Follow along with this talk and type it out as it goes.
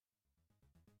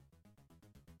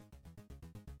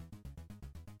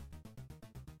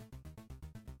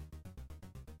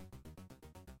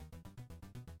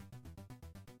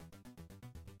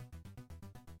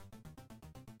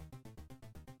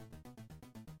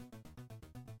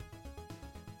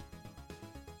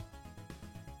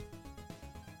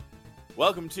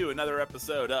Welcome to another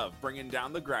episode of Bringing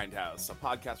Down the Grindhouse, a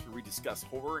podcast where we discuss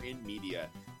horror in media.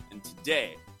 And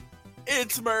today,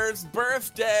 it's Murph's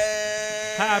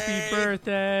birthday! Happy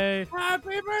birthday!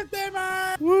 Happy birthday,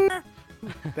 Murph! Woo!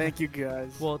 Thank you,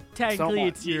 guys. Well, technically, much.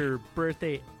 it's your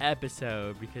birthday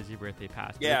episode because your birthday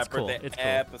passed. But Yeah, it's cool. birthday It's cool.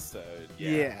 episode.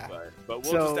 Yeah. But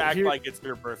we'll So just act here- like it's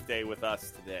your birthday with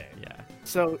us today. Yeah.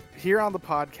 So here on the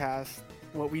podcast,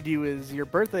 what we do is your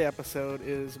birthday episode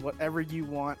is whatever you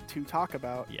want to talk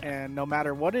about. Yeah. And no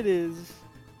matter what it is,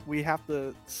 we have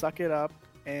to suck it up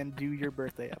and do your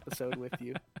birthday episode with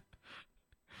you.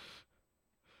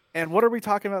 And what are we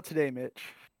talking about today, Mitch?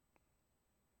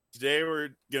 Today we're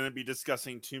going to be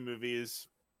discussing two movies.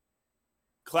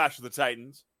 Clash of the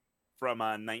Titans from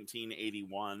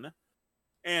 1981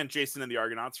 and Jason and the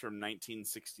Argonauts from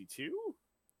 1962.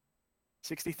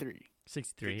 63.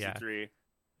 63, yeah. 63.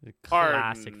 The Pardon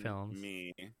classic films.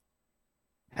 me.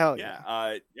 Hell Yeah,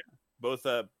 yeah. yeah. Both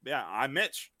I'm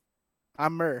Mitch.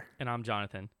 I'm Mur. And I'm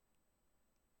Jonathan.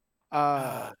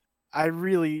 I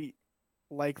really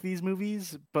like these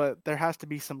movies, but there has to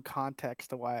be some context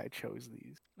to why I chose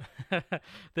these.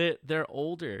 They're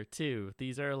older, too.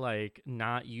 These are, like,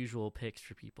 not usual picks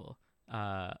for people.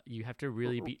 You have to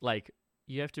really be, like...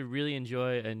 You have to really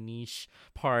enjoy a niche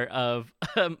part of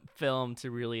film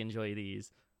to really enjoy these.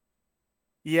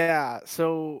 Yeah,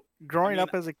 so growing mean- up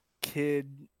as a kid,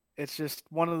 it's just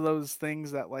one of those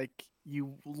things that like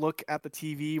you look at the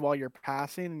TV while you're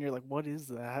passing and you're like, what is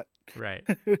that? Right.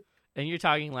 And you're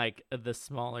talking like the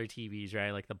smaller TVs,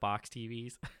 right? Like the box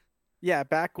TVs. Yeah,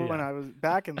 back when Yeah. I was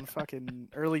back in the fucking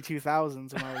early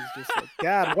 2000s when I was just like,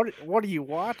 Dad, what are you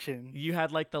watching? You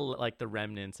had like the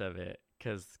remnants of it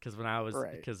cuz when I was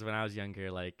Right. younger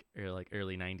like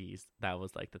early 90s, that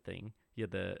was like the thing. You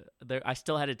had I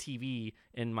still had a TV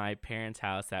in my parents'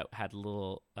 house that had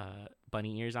little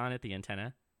bunny ears on it, the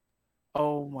antenna.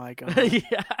 Oh my god.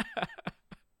 Yeah.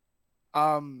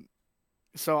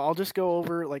 So I'll just go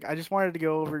over like I just wanted to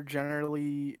go over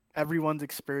generally everyone's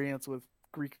experience with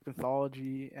Greek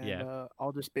mythology, and Yeah.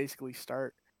 I'll just basically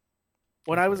start.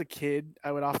 When I was a kid,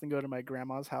 I would often go to my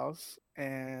grandma's house,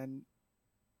 and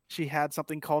she had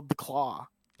something called the claw.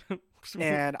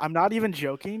 And I'm not even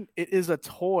joking. It is a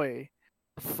toy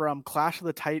from Clash of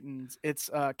the Titans. It's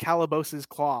Calabos's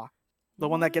claw, the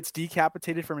one that What? gets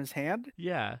decapitated from his hand.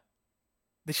 Yeah.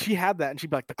 She had that, and she'd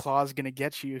be like, "The claw's gonna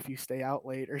get you if you stay out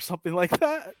late," or something like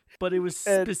that. But it was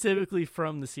And- specifically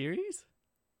from the series?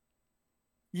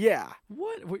 Yeah,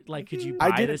 What? Like, could you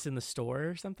I buy did- this in the store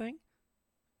or something?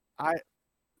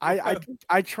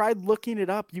 I tried looking it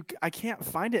up. I can't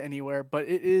find it anywhere, but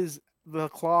it is the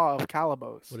claw of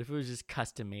Calabos. What if it was just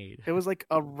custom made? It was like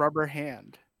a rubber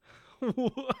hand.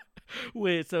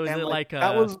 Wait, so is And, it like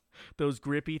that was those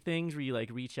grippy things where you like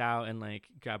reach out and like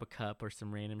grab a cup or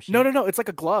some random shit? no. It's like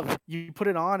a glove. You put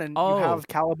it on, and Oh. you have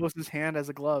Calabos's hand as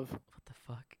a glove. What the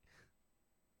fuck?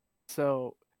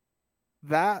 So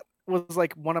that was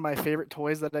like one of my favorite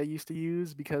toys that I used to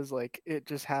use because like it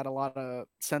just had a lot of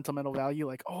sentimental value.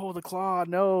 Like, oh, the claw,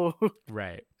 no.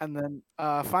 Right. And then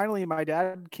finally, my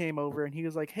dad came over and he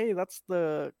was like, "Hey, that's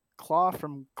the claw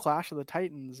from Clash of the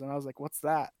Titans." And I was like, "What's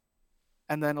that?"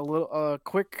 And then a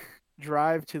quick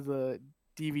drive to the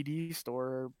DVD store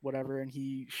or whatever, and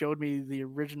he showed me the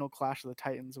original Clash of the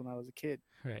Titans when I was a kid.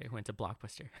 Right. Went to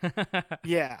Blockbuster.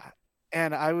 Yeah,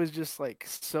 and I was just like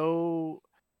so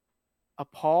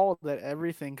appalled at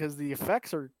everything because the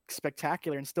effects are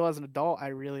spectacular, and still as an adult, I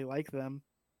really like them.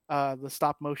 The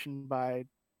stop motion by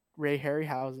Ray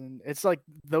Harryhausen, it's like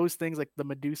those things, like the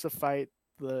Medusa fight,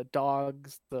 the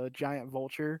dogs, the giant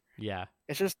vulture. Yeah.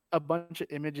 It's just a bunch of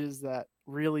images that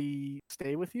really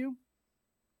stay with you.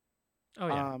 Oh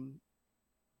yeah.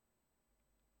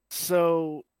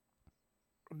 So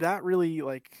that really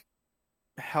like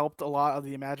helped a lot of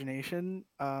the imagination.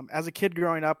 As a kid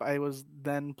growing up, I was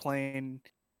then playing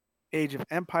Age of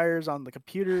Empires on the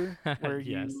computer, where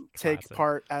Yes, you take classic.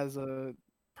 part as a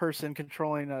person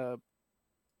controlling a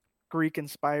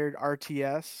Greek-inspired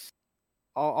RTS.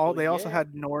 Oh, They also yeah.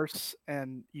 had Norse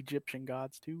and Egyptian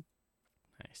gods too.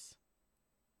 Nice.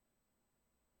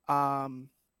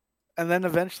 And then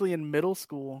eventually in middle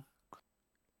school,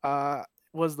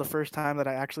 was the first time that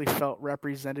I actually felt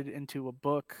represented into a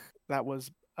book that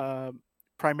was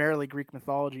primarily Greek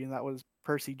mythology, and that was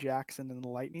Percy Jackson and the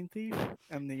Lightning Thief,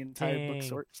 and the entire book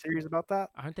Dang. series about that.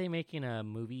 Aren't they making a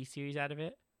movie series out of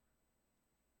it?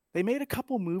 They made a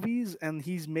couple movies, and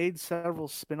he's made several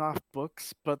spin-off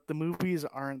books, but the movies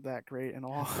aren't that great in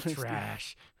all honesty.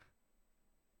 Trash.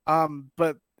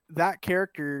 But that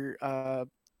character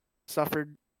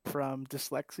suffered from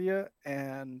dyslexia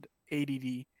and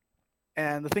ADD.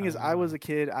 And the thing is, I was a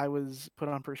kid. I was put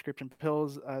on prescription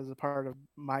pills as a part of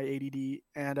my ADD,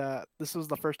 and this was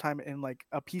the first time in like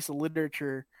a piece of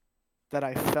literature that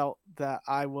I felt that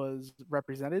I was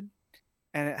represented,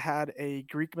 and it had a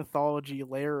Greek mythology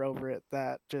layer over it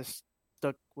that just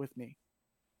stuck with me.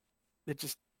 It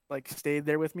just like stayed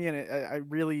there with me, and I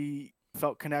really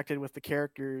felt connected with the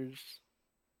characters,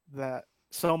 that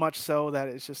so much so that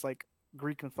it's just like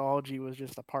Greek mythology was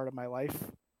just a part of my life.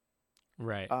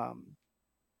 Right.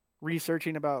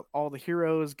 Researching about all the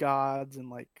heroes, gods, and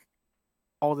like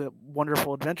all the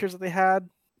wonderful adventures that they had.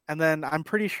 And then I'm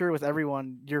pretty sure with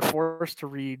everyone, you're forced to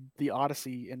read the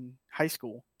Odyssey in high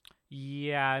school.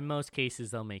 Yeah, in most cases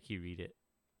they'll make you read it.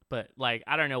 But like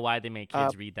I don't know why they make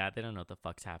kids read that. They don't know what the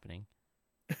fuck's happening.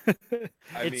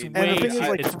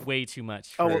 It's way too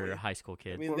much for high school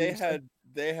kids. I mean,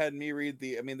 they had me read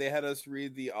they had us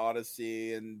read the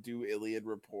Odyssey and do Iliad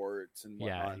reports and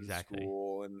whatnot in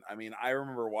school. And I mean, I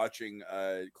remember watching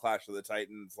Clash of the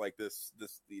Titans, like the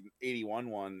 81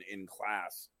 one in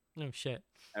class. Oh shit.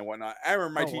 And whatnot. I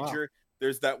remember my teacher. Wow.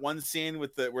 There's that one scene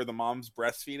with where the mom's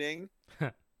breastfeeding,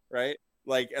 right?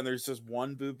 Like, and there's just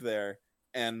one boob there,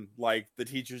 and like the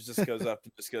teacher just goes up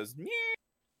and just goes,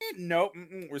 nope,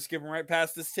 we're skipping right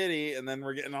past this titty, and then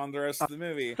we're getting on the rest of the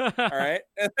movie. All right,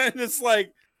 and then it's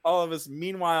like all of us.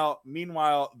 Meanwhile,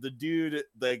 the dude,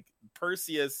 like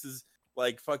Perseus's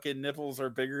like fucking nipples are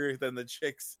bigger than the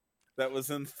chick's that was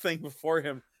in the thing before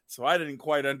him. So I didn't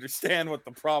quite understand what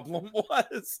the problem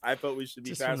was. I thought we should be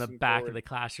just from the back of the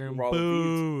classroom.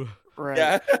 Boo! Right.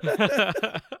 Yeah.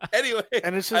 Anyway,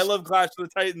 and it's just... I love Clash of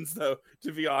the Titans, though,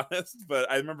 to be honest.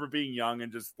 But I remember being young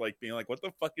and just like being like, "What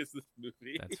the fuck is this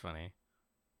movie?" That's funny.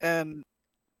 And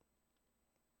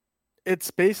it's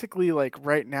basically like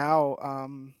right now,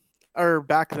 or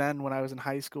back then when I was in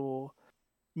high school.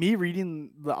 Me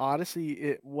reading the Odyssey,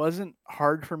 it wasn't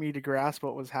hard for me to grasp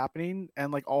what was happening,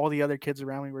 and like all the other kids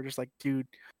around me were just like, "Dude,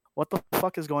 what the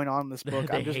fuck is going on in this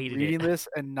book?" I'm just reading this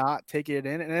and not taking it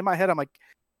in. And in my head, I'm like,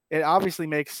 it obviously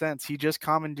makes sense. He just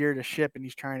commandeered a ship and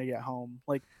he's trying to get home.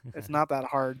 Like, it's not that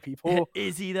hard, people.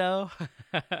 Is he though?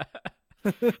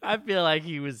 I feel like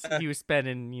he was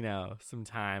spending, some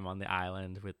time on the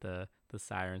island with the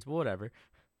sirens, but whatever.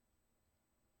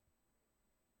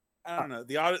 I don't know.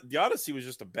 The Odyssey was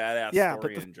just a badass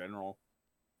story in general.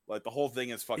 Like the whole thing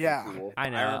is fucking cool. I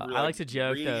know. I like to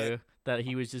joke though that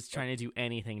he was just trying to do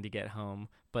anything to get home,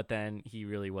 but then he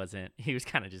really wasn't. He was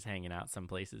kind of just hanging out some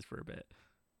places for a bit.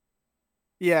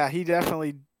 Yeah, he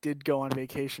definitely did go on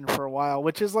vacation for a while,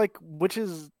 which is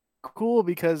cool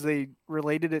because they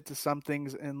related it to some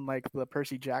things in like the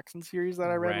Percy Jackson series that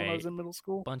I read when I was in middle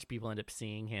school. A bunch of people end up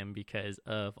seeing him because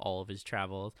of all of his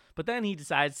travels, but then he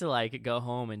decides to like go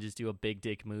home and just do a big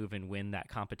dick move and win that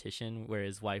competition where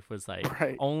his wife was like,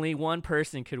 only one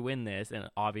person could win this, and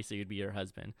obviously it would be her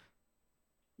husband.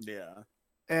 Yeah.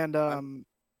 And what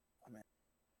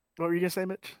were you gonna say,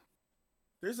 Mitch?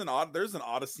 There's an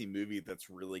Odyssey movie that's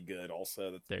really good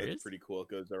also. That's pretty cool. It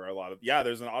goes over a lot of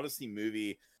there's an Odyssey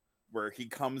movie where he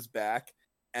comes back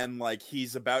and like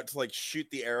he's about to like shoot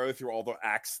the arrow through all the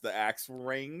axe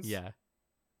rings. Yeah.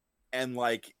 And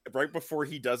like right before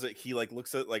he does it, he like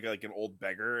looks at like an old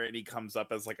beggar and he comes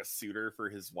up as like a suitor for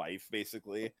his wife,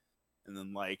 basically. And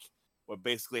then like what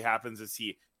basically happens is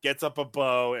he gets up a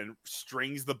bow and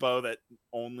strings the bow that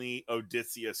only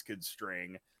Odysseus could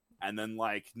string, and then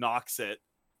like knocks it,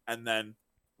 and then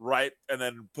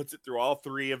puts it through all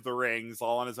three of the rings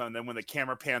all on his own. And then when the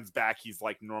camera pans back, he's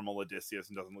like normal Odysseus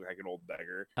and doesn't look like an old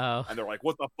beggar. Oh. And they're like,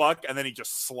 what the fuck? And then he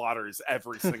just slaughters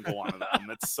every single one of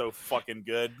them. It's so fucking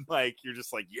good. Like, you're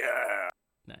just like, yeah.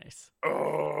 Nice.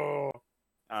 Oh.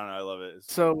 I don't know. I love it.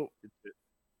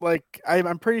 Like,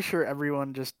 I'm pretty sure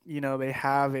everyone just, they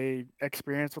have a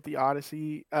experience with the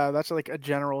Odyssey. That's like a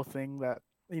general thing that,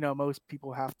 most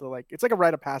people have to like. It's like a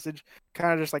rite of passage,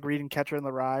 kind of just like reading Catcher in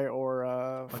the Rye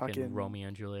or fucking Romeo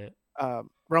and Juliet.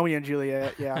 Romeo and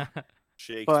Juliet, yeah.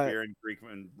 Shakespeare and Greek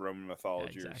and Roman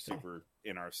mythology are super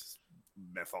in our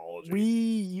mythology.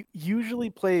 We usually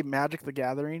play Magic the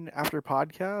Gathering after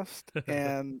podcast,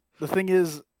 and the thing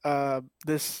is,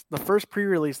 the first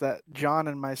pre-release that John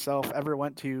and myself ever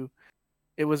went to,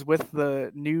 it was with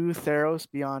the new Theros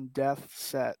Beyond Death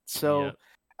set. So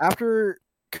after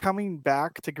coming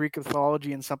back to Greek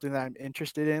mythology and something that I'm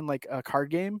interested in, like a card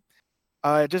game,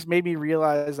 it just made me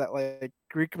realize that like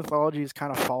Greek mythology has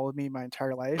kind of followed me my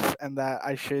entire life, and that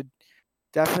I should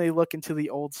definitely look into the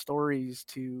old stories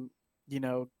to,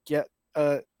 get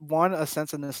one, a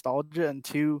sense of nostalgia, and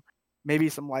two, maybe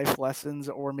some life lessons,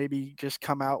 or maybe just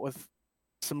come out with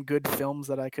some good films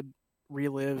that I could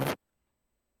relive.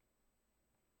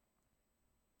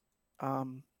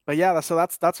 but yeah, so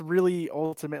that's really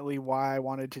ultimately why I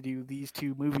wanted to do these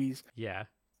two movies Yeah.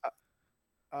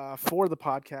 for the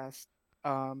podcast,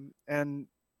 and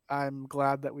I'm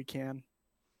glad that we can.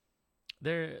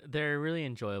 They're really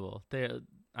enjoyable.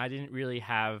 I didn't really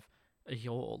have a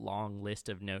whole long list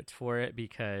of notes for it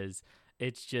because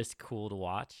it's just cool to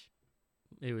watch.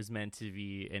 It was meant to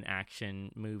be an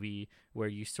action movie where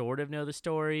you sort of know the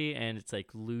story and it's like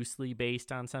loosely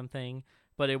based on something,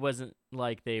 but it wasn't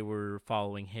like they were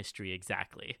following history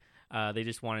exactly. They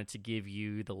just wanted to give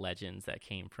you the legends that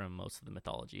came from most of the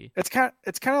mythology. It's kind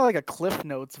of like a Cliff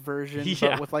Notes version, but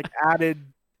Yeah. with like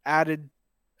added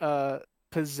uh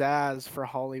pizzazz for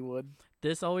Hollywood.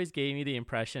 This always gave me the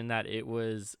impression that it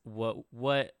was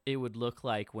what it would look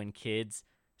like when kids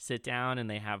sit down and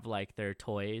they have like their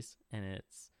toys and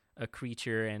it's a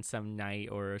creature and some knight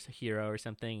or a hero or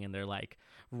something and they're like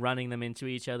running them into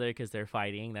each other because they're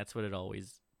fighting. That's what it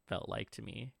always felt like to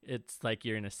me. It's like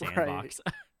you're in a Right. sandbox.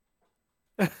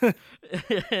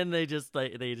 And they just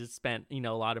spent, you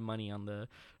know, a lot of money on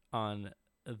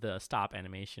the stop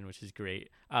animation, which is great.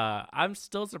 I'm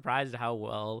still surprised at how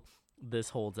well this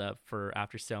holds up for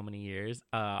after so many years.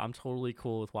 I'm totally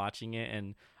cool with watching it,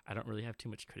 and I don't really have too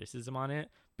much criticism on it.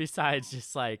 Besides,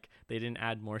 just like they didn't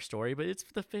add more story, but it's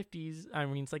the 50s. I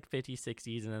mean, it's like 50s,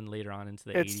 60s, and then later on into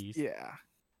the It's 80s. yeah.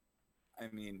 I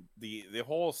mean, the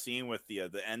whole scene with the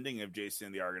ending of Jason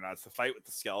and the Argonauts, the fight with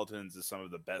the skeletons, is some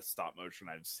of the best stop motion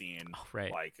I've seen, Oh,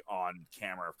 right. like on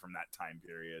camera from that time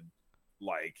period.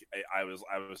 Like I was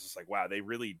just like, wow, they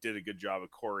really did a good job of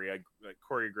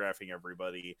choreographing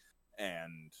everybody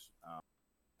and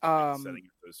setting Um up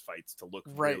those fights to look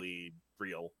right. really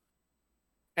real.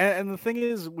 And the thing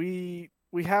is, we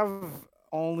have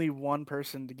only one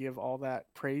person to give all that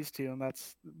praise to, and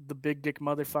that's the big dick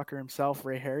motherfucker himself,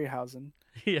 Ray Harryhausen.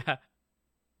 Yeah.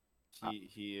 Uh,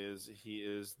 He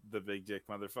is the big dick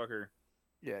motherfucker.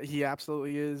 yeah, he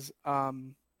absolutely is.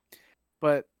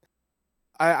 But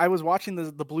I was watching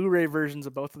the Blu-ray versions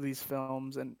of both of these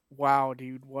films, and wow,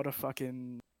 dude, what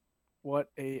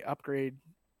a upgrade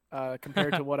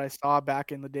compared to what I saw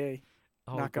back in the day.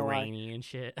 All Not gonna lie, grainy and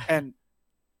shit. and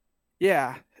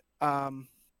yeah, um,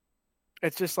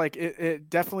 it's just like it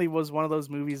definitely was one of those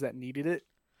movies that needed it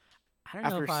I don't know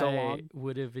after if so I long.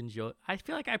 would have enjoyed. I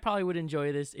feel like I probably would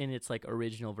enjoy this in its like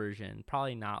original version.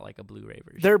 Probably not like a Blu-ray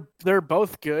version. They're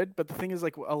both good, but the thing is,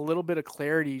 like, a little bit of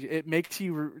clarity, it makes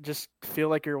you just feel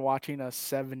like you're watching a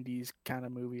 '70s kind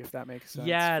of movie, if that makes sense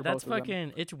Yeah, for that's both of them.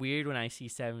 fucking. It's weird when I see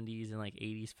 70s and like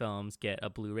 80s films get a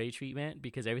Blu-ray treatment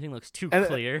because everything looks too And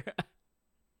clear.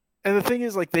 and the thing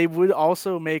is, like, they would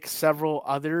also make several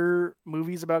other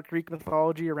movies about Greek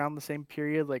mythology around the same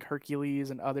period, like Hercules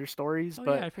and other stories. Oh yeah,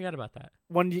 But I forgot about that.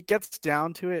 when it gets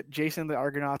down to it, Jason the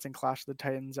Argonauts and Clash of the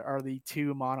Titans are the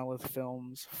two monolith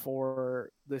films for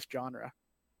this genre.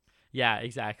 Yeah,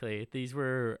 exactly. These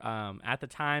were at the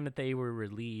time that they were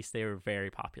released, they were very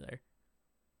popular.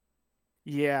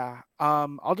 Yeah.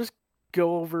 I'll just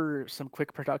go over some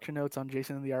quick production notes on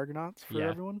Jason and the Argonauts for Yeah,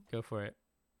 everyone. go for it.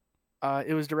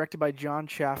 It was directed by John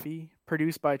Chaffee,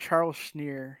 produced by Charles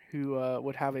Schneer, who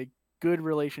would have a good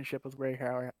relationship with Ray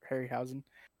Harryhausen.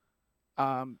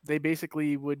 They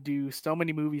basically would do so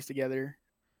many movies together,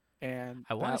 and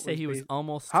I want to that say was he was based.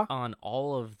 almost Huh? on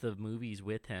all of the movies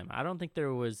with him. I don't think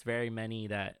there was very many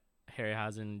that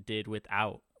Harryhausen did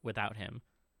without him.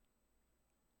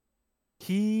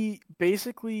 He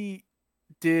basically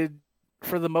did,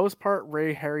 for the most part,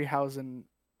 Ray Harryhausen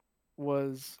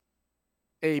was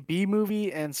a B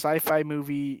movie and sci-fi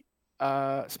movie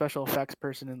special effects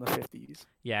person in the 50s.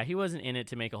 Yeah, he wasn't in it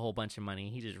to make a whole bunch of money.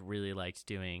 He just really liked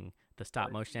doing the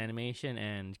stop motion animation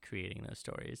and creating those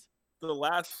stories.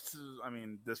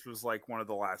 This was like one of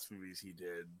the last movies he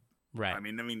did. Right. I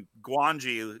mean,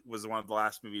 Guanji was one of the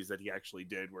last movies that he actually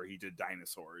did where he did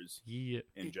dinosaurs Yeah.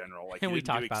 in general. Like, And he we didn't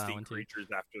talked do about that one extinct too. creatures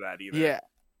after that either. Yeah.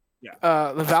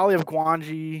 Yeah. The Valley of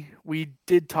Guanji we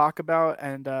did talk about,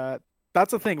 and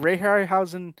that's the thing. Ray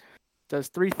Harryhausen does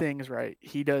three things right.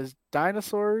 He does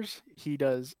dinosaurs, he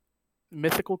does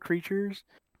mythical creatures,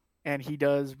 and he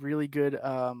does really good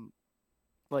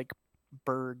like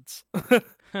birds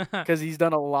because he's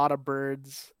done a lot of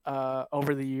birds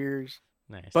over the years.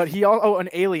 Nice. But he also and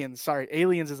aliens. Sorry,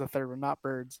 aliens is the third one, not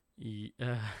birds.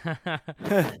 Yeah.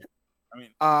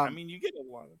 I mean, you get a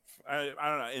lot of. I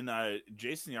don't know. In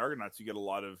Jason the Argonauts, you get a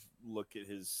lot of look at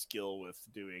his skill with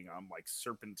doing like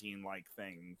serpentine like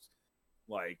things,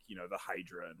 like the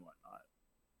Hydra and whatnot.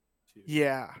 Too.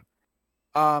 Yeah.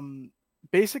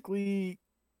 Basically,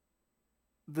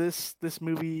 this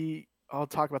movie. I'll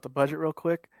talk about the budget real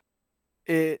quick.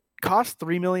 It cost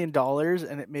 $3 million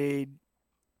and it made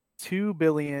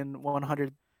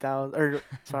 $2,100,000 100,000. Or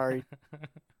sorry,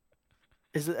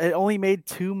 it only made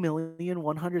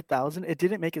 2,100,000? It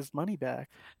didn't make his money back.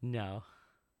 No.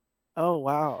 Oh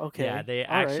wow. Okay. Yeah, they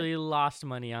All right. actually lost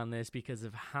money on this because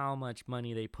of how much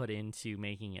money they put into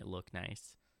making it look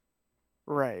nice.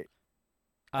 Right.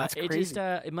 That's it crazy.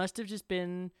 just it must have just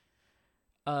been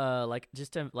like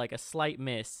just a slight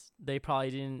miss. They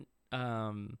probably didn't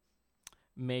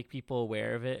make people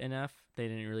aware of it enough. They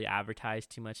didn't really advertise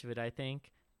too much of it, I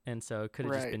think. And so it could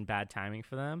have just Right. been bad timing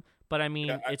for them. But I mean,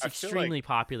 Yeah, it's I feel extremely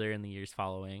popular in the years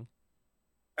following.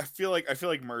 I feel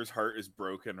like Murr's heart is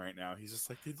broken right now. He's just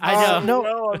like, they did I so know. No.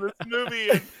 well on this movie,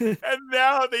 and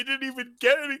now they didn't even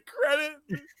get any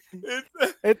credit.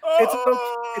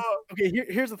 Okay,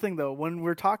 here's the thing though. When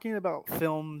we're talking about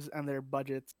films and their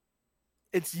budgets,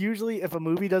 it's usually if a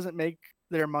movie doesn't make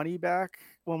their money back,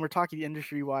 when we're talking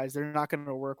industry wise, they're not going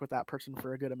to work with that person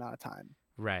for a good amount of time.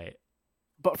 Right.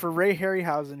 But for Ray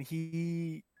Harryhausen,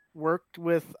 he worked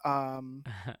with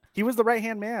he was the right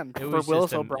hand man for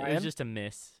Willis O'Brien. It was just a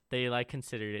miss. They like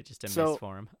considered it just a So- miss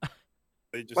for him.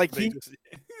 They just Like, they he- just,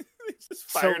 they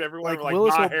just fired So, everyone. like, Like,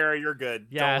 Willis nah, O'B- Harry, you're good.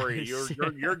 Yeah. Don't worry,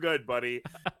 you're good, buddy.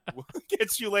 We'll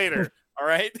get you later. All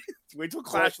right. Wait till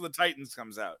Clash of the Titans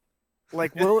comes out.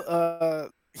 Like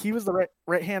he was the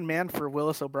right hand man for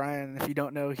Willis O'Brien. If you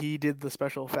don't know, he did the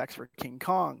special effects for King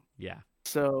Kong. Yeah.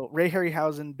 So Ray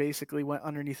Harryhausen basically went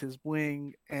underneath his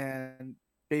wing and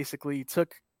basically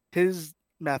took his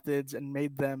methods and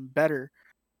made them better.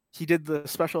 He did the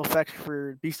special effects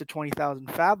for Beast of 20,000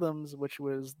 Fathoms, which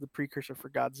was the precursor for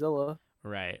Godzilla.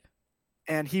 Right.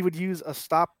 And he would use a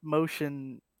stop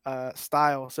motion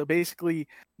style. So basically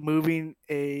moving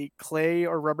a clay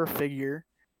or rubber figure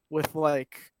with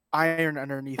like iron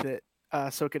underneath it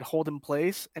so it could hold in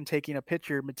place, and taking a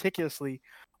picture meticulously,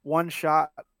 one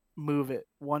shot, move it,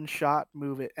 one shot,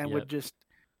 move it, and Yep. would just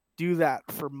do that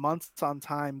for months on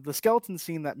time. The skeleton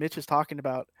scene that Mitch is talking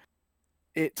about,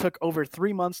 it took over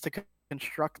 3 months to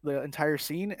construct the entire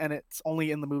scene, and it's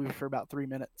only in the movie for about 3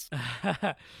 minutes.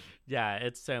 Yeah,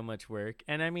 it's so much work.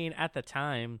 And I mean, at the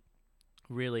time,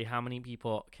 really, how many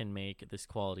people can make this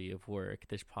quality of work?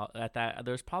 There's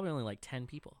probably only like 10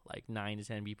 people, like 9 to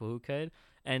 10 people who could.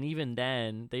 And even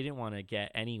then, they didn't want to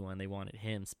get anyone. They wanted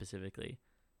him specifically.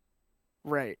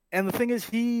 Right. And the thing is,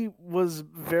 he was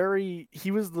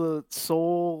the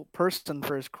sole person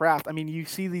for his craft. I mean, you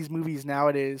see these movies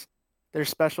nowadays, their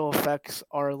special effects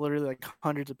are literally like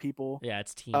hundreds of people. Yeah,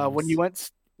 it's teams. When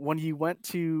you went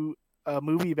to a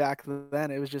movie back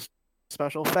then, it was just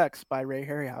special effects by Ray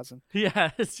Harryhausen. Yeah,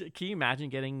 can you imagine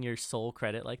getting your sole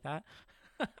credit like that?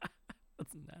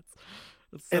 That's nuts.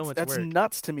 That's so much That's work.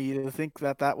 nuts to me to think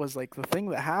that was like the thing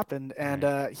that happened.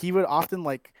 And he would often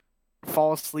like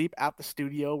fall asleep at the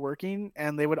studio working,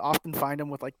 and they would often find him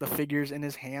with like the figures in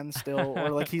his hand still, or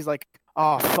like he's like,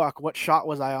 oh fuck, what shot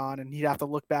was I on? And he'd have to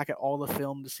look back at all the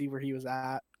film to see where he was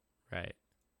at. Right.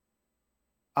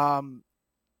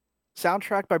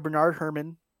 Soundtrack by Bernard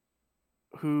Herrmann,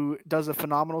 who does a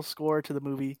phenomenal score to the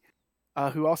movie,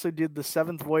 who also did The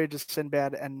Seventh Voyage of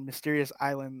Sinbad and Mysterious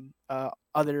Island,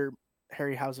 other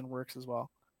Harryhausen works as well.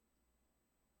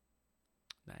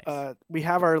 Nice. We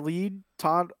have our lead,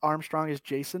 Todd Armstrong, as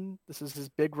Jason. This is his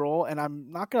big role, and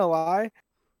I'm not gonna lie,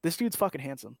 this dude's fucking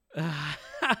handsome.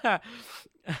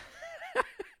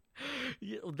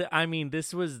 I mean,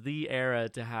 this was the era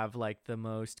to have like the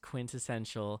most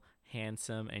quintessential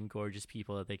handsome and gorgeous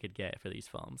people that they could get for these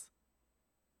films.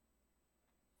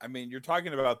 I mean, you're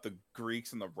talking about the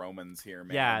Greeks and the Romans here,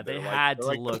 man. Yeah, They're they like- had they're to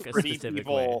like the look a pretty specific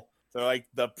people. way. They're like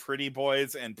the pretty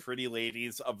boys and pretty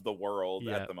ladies of the world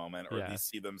Yeah, at the moment, or yeah. they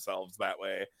see themselves that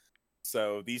way.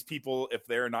 So these people, if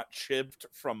they're not chipped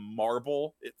from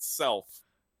marble itself,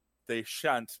 they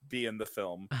shan't be in the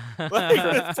film. Like,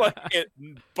 it's like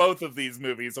both of these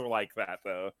movies are like that,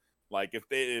 though. Like if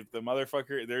the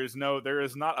motherfucker, there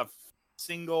is not a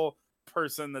single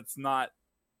person that's not,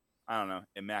 I don't know,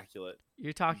 immaculate.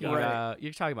 You're talking Right.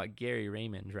 about Gary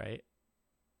Raymond, right?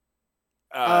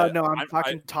 No, I'm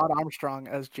talking Todd Armstrong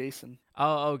as Jason.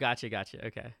 Oh, gotcha.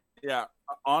 Okay. Yeah,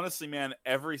 honestly, man,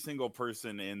 every single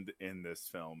person in this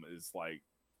film is like,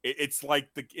 it's like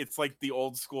the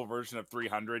old school version of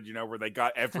 300, you know, where they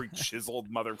got every chiseled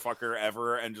motherfucker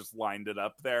ever and just lined it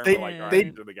up there. They- We're like, all right, they-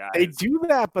 these are the guys. They do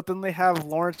that, but then they have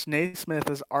Lawrence Naismith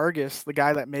as Argus, the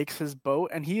guy that makes his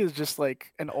boat, and he is just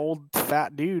like an old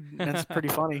fat dude, and it's pretty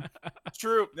funny.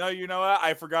 True. No, you know what?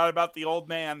 I forgot about the old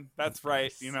man. That's right.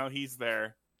 Nice. You know, he's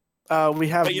there. We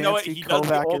have But you know what? Nancy He does the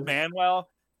Kovac old as- man well.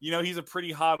 You know, he's a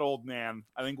pretty hot old man.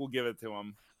 I think we'll give it to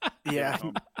him. Yeah, Give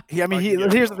it to him. I mean, Fucking give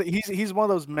it here's to the thing. He's one of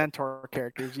those mentor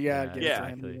characters. Yeah, Give it to him,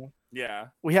 exactly. you know? Yeah.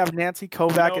 We have Nancy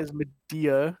Kovac You know- as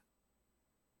Medea.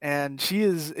 and she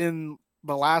is in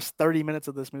the last 30 minutes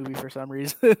of this movie for some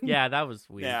reason. Yeah, that was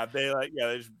weird.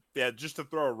 Yeah, just to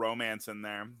throw a romance in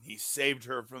there. He saved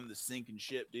her from the sinking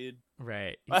ship, dude.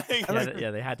 Right. Like,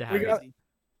 Yeah, they had to have it.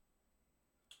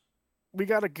 We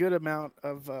got a good amount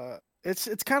of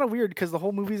it's kind of weird because the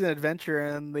whole movie's an adventure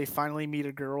and they finally meet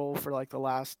a girl for like the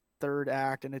last third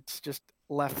act, and it's just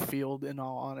left field in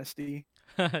all honesty.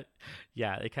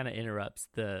 Yeah, it kind of interrupts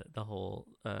the whole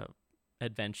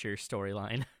adventure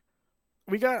storyline.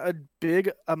 We got a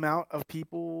big amount of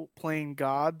people playing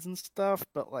gods and stuff,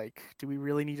 but like, do we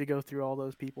really need to go through all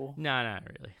those people? No, not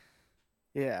really.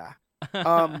 Yeah.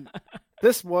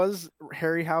 This was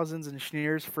Harryhausen's and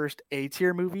Schneer's first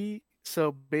A-tier movie,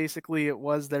 so basically it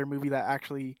was their movie that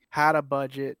actually had a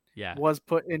budget, Yeah. was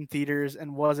put in theaters,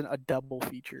 and wasn't a double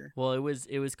feature. Well, it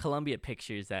was Columbia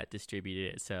Pictures that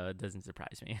distributed it, so it doesn't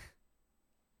surprise me.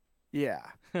 Yeah.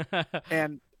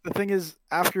 And the thing is,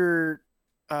 after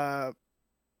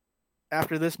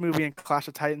this movie and Clash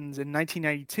of Titans in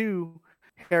 1992,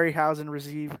 Harryhausen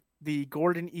received the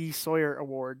Gordon E. Sawyer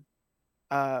Award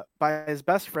by his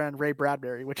best friend Ray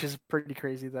Bradbury, which is pretty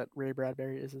crazy that Ray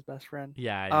Bradbury is his best friend.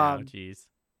 Yeah, I know. Jeez.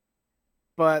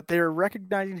 But they were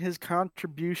recognizing his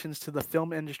contributions to the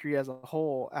film industry as a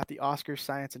whole at the Oscars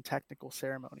Science and Technical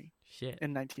Ceremony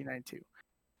in 1992.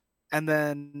 And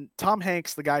then Tom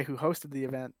Hanks, the guy who hosted the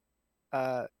event,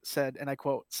 said, and I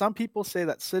quote, "Some people say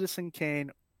that Citizen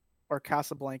Kane or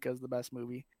Casablanca is the best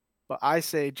movie, but I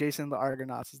say Jason and the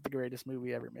Argonauts is the greatest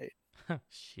movie ever made."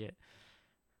 Shit.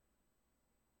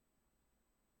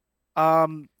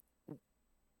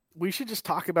 We should just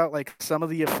talk about like some of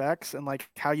the effects and like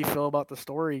how you feel about the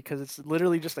story, because it's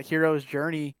literally just a hero's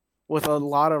journey with a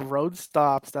lot of road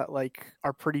stops that like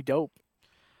are pretty dope.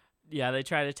 Yeah, they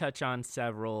try to touch on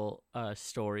several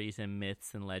stories and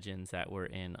myths and legends that were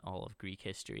in all of Greek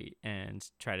history and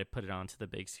try to put it onto the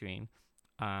big screen.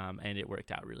 And it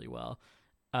worked out really well.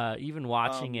 Even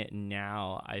watching it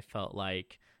now, I felt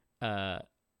like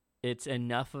it's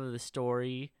enough of the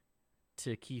story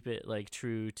to keep it like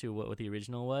true to what the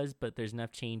original was, but there's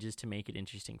enough changes to make it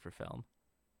interesting for film.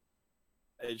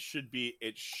 It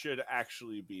should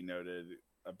actually be noted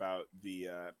about the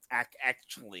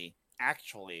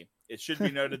actually it should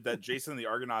be noted that Jason and the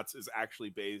Argonauts is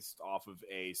actually based off of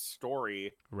a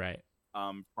story right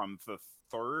from the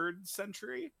third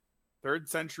century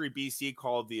BC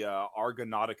called the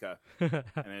Argonautica.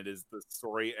 And it is the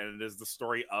story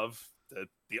of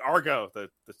the Argo, the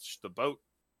boat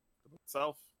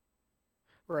itself.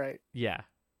 Right. Yeah.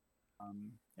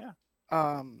 Yeah.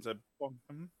 That's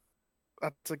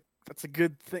a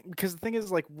good thing, because the thing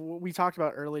is, like what we talked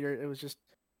about earlier,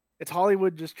 it's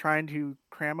Hollywood just trying to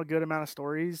cram a good amount of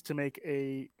stories to make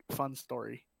a fun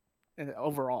story, and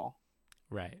overall.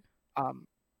 Right.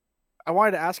 I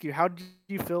wanted to ask you, how did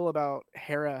you feel about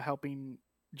Hera helping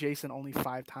Jason only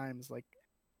 5 times? Like,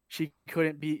 she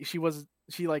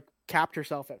like capped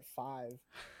herself at 5.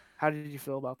 How did you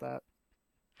feel about that?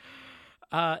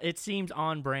 It seemed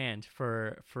on brand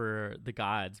for the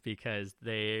gods, because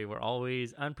they were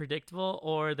always unpredictable,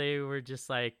 or they were just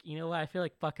like, you know what, I feel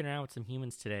like fucking around with some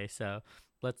humans today, so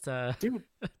let's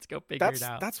let's go figure it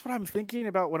out. That's what I'm thinking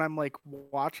about when I'm like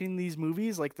watching these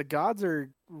movies. Like, the gods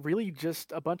are really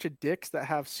just a bunch of dicks that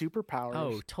have superpowers.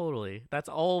 Oh, totally. That's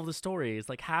all of the stories.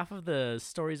 Like, half of the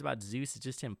stories about Zeus is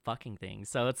just him fucking things.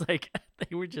 So it's like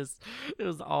it was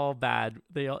all bad.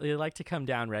 They like to come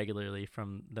down regularly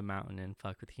from the mountain and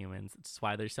fuck with humans. It's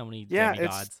why there's so many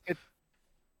demigods.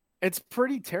 It's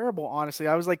pretty terrible, honestly.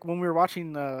 I was like, when we were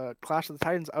watching Clash of the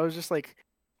Titans, I was just like,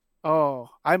 oh,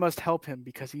 I must help him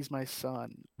because he's my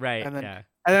son. Right. And then, yeah.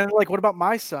 And then, like, what about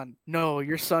my son? No,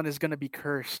 your son is gonna be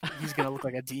cursed. He's gonna look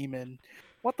like a demon.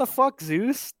 What the fuck,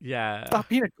 Zeus? Yeah. Stop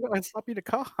being a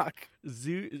cock.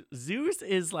 Zeus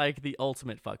is like the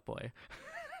ultimate fuckboy.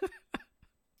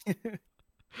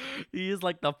 He is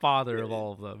like the father of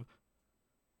all of them.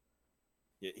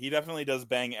 Yeah, he definitely does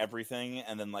bang everything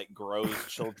and then like grows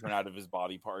children out of his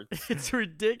body parts. It's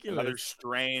ridiculous. And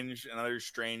other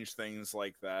strange things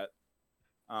like that.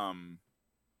 Oh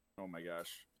my gosh.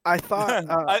 I thought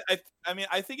I mean,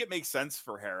 I think it makes sense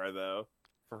for Hera though,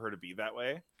 for her to be that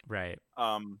way. Right.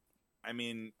 I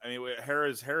mean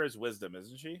Hera's wisdom,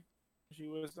 isn't she? Is she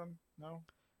wisdom? No.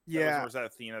 Yeah. Or is that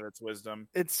Athena that's wisdom?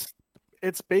 It's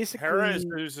basically Hera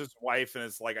is his wife, and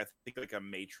it's like, I think like a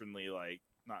matronly, like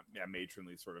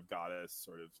matronly sort of goddess,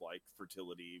 sort of like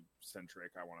fertility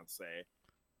centric, I want to say.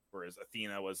 Whereas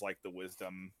Athena was like the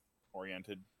wisdom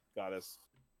oriented goddess.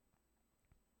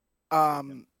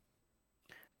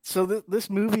 So this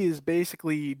movie is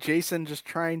basically Jason just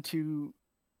trying to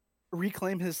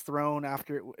reclaim his throne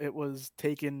after it was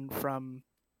taken from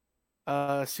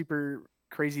super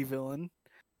crazy villain.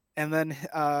 And then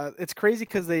it's crazy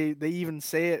because they even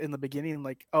say it in the beginning,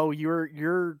 like, "Oh,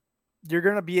 you're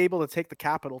gonna be able to take the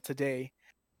capital today,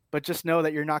 but just know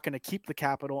that you're not gonna keep the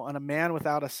capital, and a man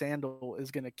without a sandal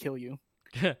is gonna kill you."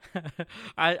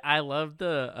 I love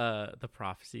the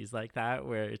prophecies like that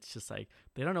where it's just like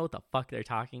they don't know what the fuck they're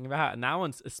talking about, and that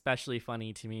one's especially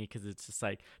funny to me because it's just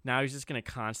like now he's just gonna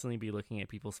constantly be looking at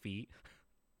people's feet.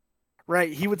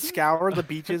 Right? He would scour the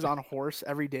beaches on a horse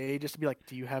every day just to be like,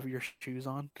 "Do you have your shoes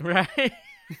on?" Right.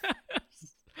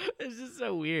 It's just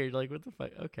so weird. Like, what the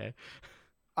fuck? Okay.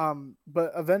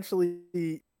 But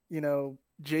eventually,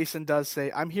 Jason does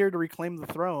say, "I'm here to reclaim the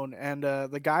throne," and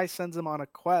the guy sends him on a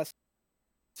quest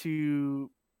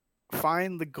to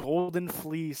find the golden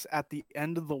fleece at the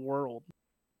end of the world,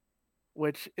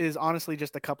 which is honestly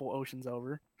just a couple oceans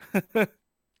over.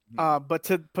 But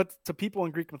to people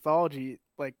in Greek mythology,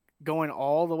 like going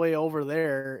all the way over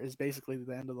there is basically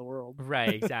the end of the world.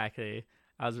 Right, exactly.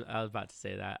 I was about to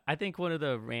say that. I think one of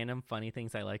the random funny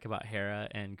things I like about Hera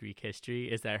and Greek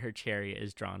history is that her chariot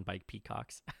is drawn by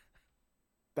peacocks.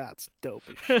 That's dope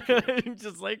as shit.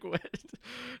 Just like what?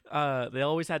 They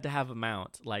always had to have a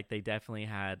mount. Like they definitely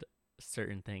had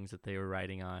certain things that they were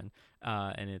riding on.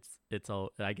 And it's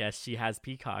all. I guess she has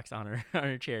peacocks on her on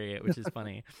her chariot, which is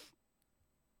funny.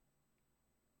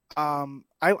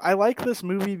 I like this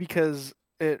movie because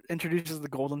it introduces the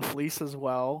golden fleece as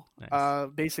well. Nice.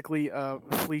 Basically a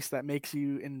fleece that makes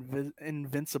you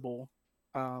invincible,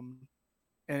 and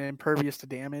impervious to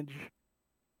damage.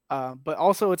 But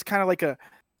also it's kind of like a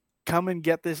come and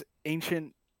get this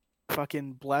ancient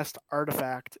fucking blessed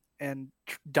artifact and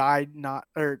try not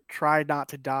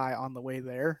to die on the way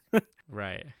there.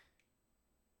 Right.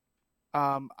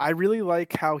 I really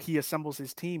like how he assembles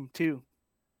his team too.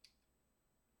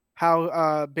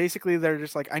 How basically they're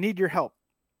just like, "I need your help.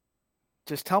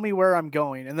 Just tell me where I'm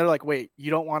going." And they're like, "Wait,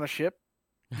 you don't want a ship?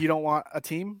 You don't want a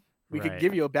team? We could Right.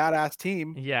 give you a badass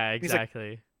team." Yeah, He's like,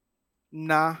 exactly.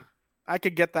 "Nah, I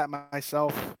could get that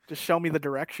myself. Just show me the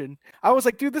direction." I was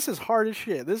like, "Dude, this is hard as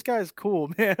shit. This guy's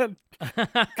cool, man."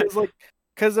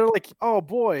 Because they're like, "Oh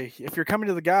boy, if you're coming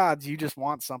to the gods, you just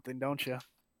want something, don't you?"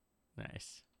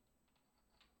 Nice.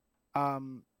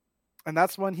 And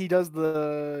that's when he does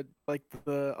the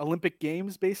Olympic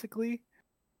Games basically,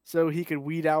 so he could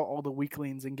weed out all the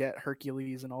weaklings and get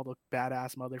Hercules and all the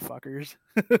badass motherfuckers.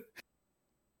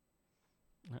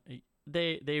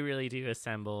 They really do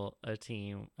assemble a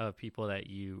team of people that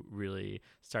you really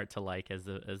start to like as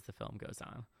the film goes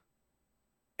on.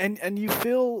 And you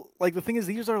feel like the thing is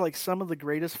these are like some of the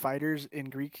greatest fighters in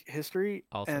Greek history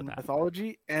Also and that.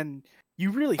 mythology, and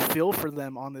you really feel for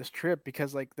them on this trip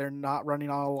because like they're not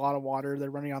running on a lot of water, they're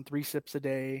running on 3 sips a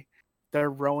day, they're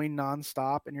rowing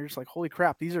nonstop, and you're just like, holy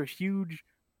crap, these are huge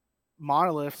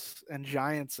monoliths and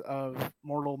giants of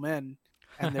mortal men,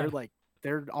 and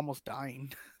they're almost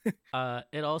dying.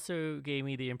 It also gave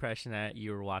me the impression that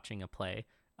you were watching a play.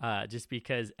 Just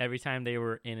because every time they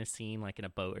were in a scene, like in a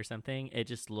boat or something, it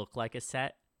just looked like a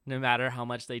set, no matter how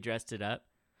much they dressed it up.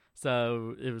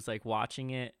 So it was like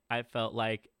watching it, I felt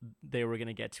like they were going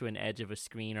to get to an edge of a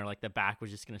screen or like the back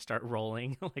was just going to start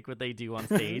rolling like what they do on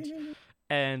stage.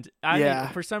 And I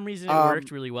think for some reason it worked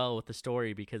really well with the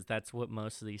story because that's what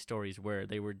most of these stories were.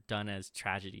 They were done as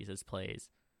tragedies, as plays.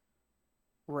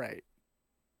 Right.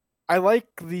 I like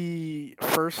the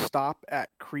first stop at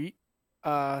Crete,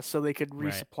 so they could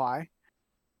resupply. Right.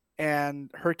 And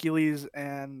Hercules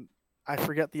and I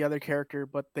forget the other character,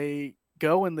 but they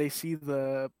go and they see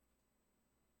the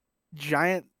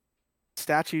giant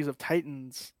statues of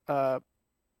Titans,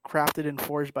 crafted and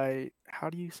forged by, how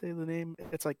do you say the name?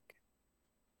 It's like,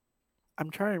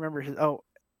 I'm trying to remember his.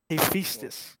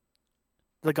 Hephaestus,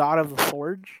 the god of the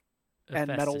forge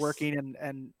and metalworking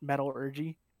and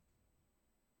metallurgy.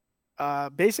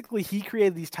 Basically, he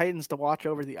created these Titans to watch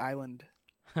over the island.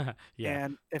 Yeah.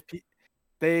 And if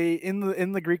they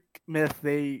in the Greek myth,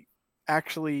 they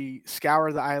actually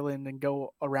scour the island and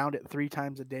go around it 3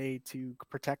 times a day to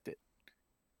protect it.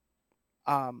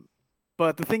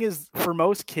 But the thing is, for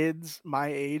most kids my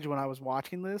age when I was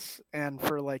watching this, and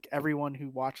for like everyone who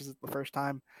watches it the first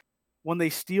time, when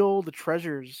they steal the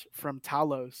treasures from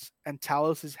Talos and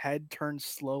Talos's head turns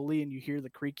slowly and you hear the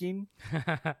creaking,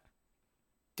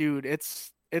 dude,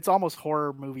 it's almost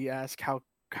horror movie-esque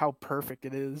how perfect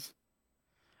it is.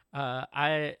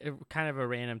 I kind of a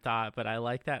random thought, but I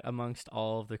like that amongst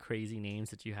all of the crazy names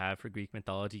that you have for Greek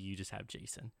mythology, you just have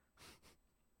Jason.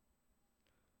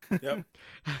 Yep.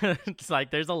 It's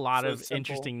like there's a lot of simple.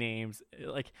 Interesting names.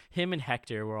 Like him and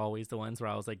Hector were always the ones where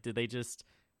I was like,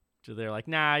 they're like,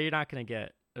 nah, you're not gonna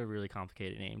get a really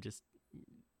complicated name. Just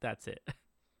that's it.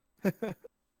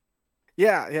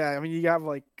 Yeah. I mean, you have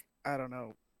like, I don't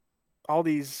know, all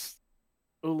these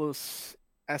Ulus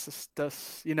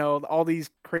Estus, all these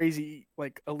crazy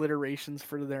like alliterations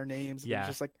for their names. And it's Yeah.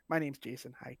 just like, my name's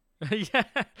Jason. Hi. Yeah.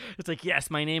 It's like, yes,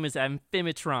 my name is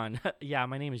Amphimetron. Yeah,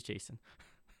 my name is Jason.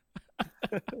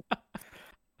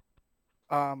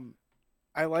 Um,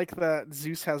 I like that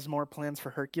Zeus has more plans for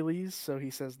Hercules, so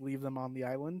he says leave them on the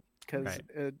island because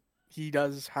Right. he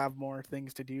does have more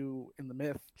things to do in the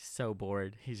myth. He's so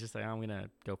bored. He's just like, I'm gonna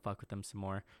go fuck with them some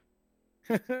more.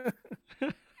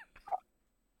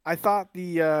 I thought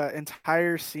the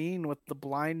entire scene with the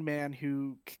blind man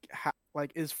who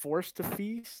like is forced to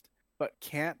feast but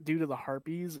can't due to the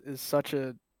harpies is such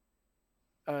a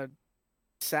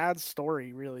sad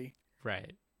story, really.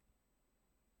 Right.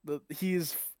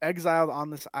 He's exiled on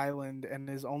this island and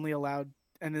is only allowed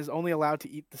to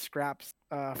eat the scraps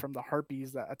from the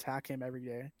harpies that attack him every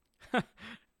day.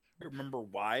 Remember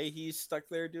why he's stuck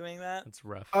there doing that? That's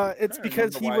rough. It's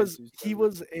because he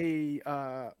was a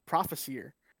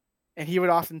prophesier, and he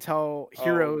would often tell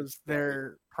heroes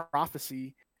their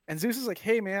prophecy. And Zeus is like,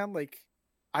 "Hey, man, like,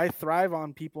 I thrive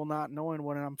on people not knowing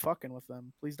when I'm fucking with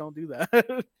them. Please don't do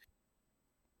that."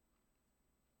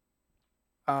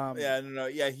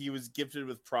 Yeah, he was gifted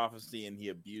with prophecy and he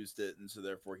abused it, and so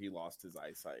therefore he lost his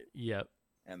eyesight. Yep.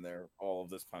 And all of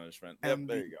this punishment. And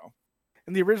there you go.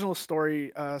 In the original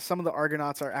story, some of the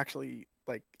Argonauts are actually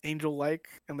like angel-like,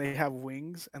 and they have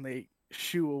wings, and they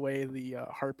shoo away the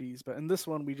harpies. But in this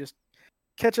one, we just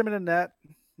catch them in a net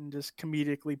and just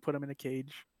comedically put them in a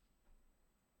cage.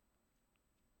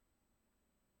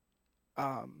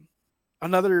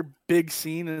 Another big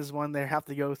scene is when they have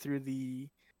to go through the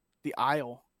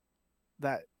Isle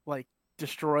that like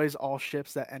destroys all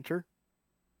ships that enter.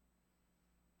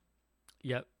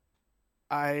 Yep.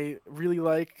 I really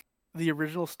like the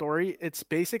original story. It's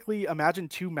basically imagine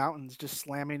two mountains just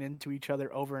slamming into each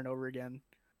other over and over again.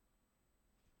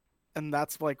 And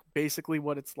that's like basically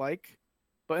what it's like.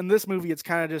 But in this movie, it's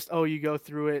kind of just, you go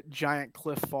through it, giant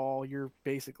cliff fall, you're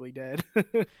basically dead.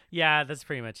 Yeah, that's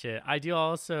pretty much it. I do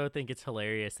also think it's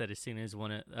hilarious that as soon as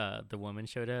the woman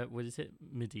showed up, what is it,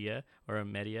 Medea,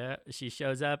 she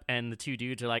shows up, and the two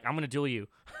dudes are like, "I'm gonna duel you."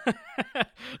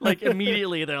 Like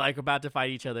immediately, they're like about to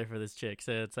fight each other for this chick.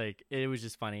 So it's like it was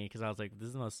just funny because I was like, "This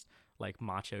is the most like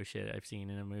macho shit I've seen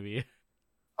in a movie."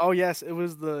 Oh yes, it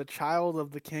was the child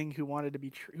of the king who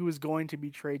who was going to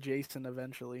betray Jason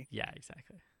eventually. Yeah,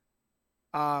 exactly.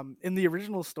 In the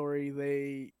original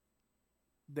story,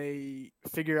 they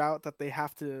figure out that they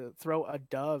have to throw a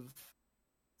dove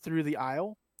through the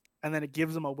Isle, and then it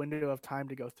gives them a window of time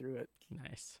to go through it.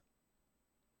 Nice.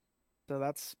 So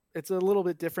it's a little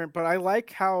bit different, but I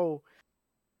like how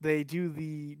they do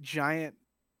the giant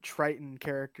Triton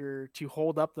character to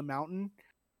hold up the mountain.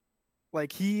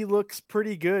 Like, he looks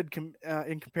pretty good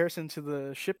in comparison to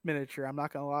the ship miniature. I'm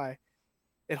not gonna lie,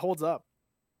 it holds up.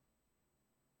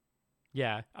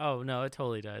 Yeah. Oh no, it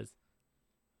totally does.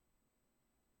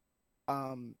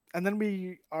 And then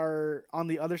we are on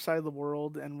the other side of the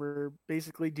world, and we're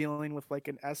basically dealing with like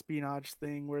an espionage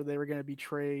thing where they were gonna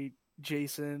betray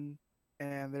Jason,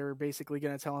 and they were basically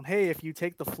gonna tell him, "Hey, if you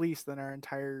take the fleece, then our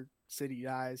entire city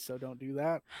dies. So don't do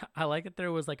that." I like that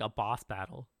there was like a boss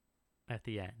battle at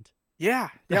the end. Yeah,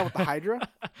 with the Hydra.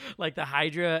 Like the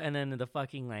Hydra, and then the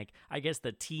fucking like I guess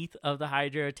the teeth of the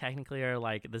Hydra technically are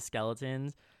like the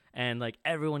skeletons, and like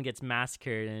everyone gets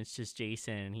massacred, and it's just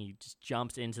Jason, and he just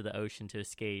jumps into the ocean to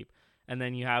escape. And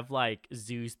then you have like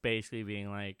Zeus basically being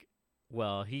like,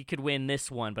 well, he could win this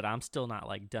one, but I'm still not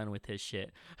like done with his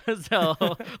shit. So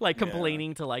like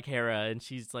complaining to like Hera, and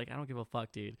she's like, I don't give a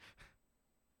fuck, dude.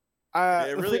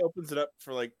 It really opens it up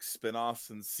for like spin-offs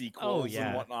and sequels yeah.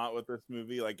 and whatnot with this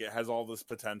movie. Like, it has all this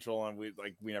potential, and we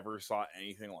never saw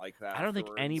anything like that. I don't think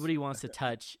anybody wants to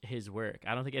touch his work.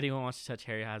 I don't think anyone wants to touch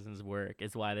Harryhausen's work.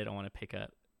 Is why they don't want to pick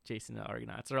up Jason and the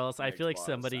Argonauts, or else I feel like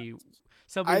somebody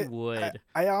would.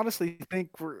 I honestly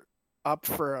think we're up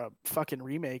for a fucking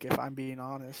remake, if I'm being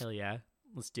honest. Hell yeah,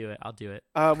 let's do it. I'll do it.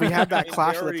 We had that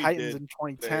Clash of the Titans in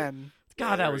 2010.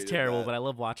 God, that was terrible, but I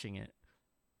love watching it.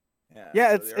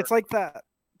 Yeah, it's like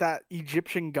that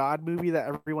Egyptian god movie that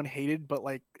everyone hated, but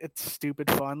like it's stupid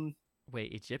fun.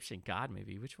 Wait, Egyptian god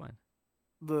movie? Which one?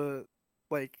 There's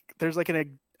like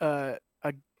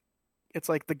it's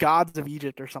like the gods of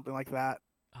Egypt or something like that.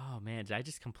 Oh man, did I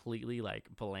just completely like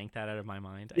blank that out of my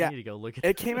mind? Yeah, I need to go look at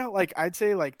it. Came out like I'd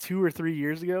say like 2 or 3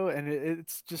 years ago, and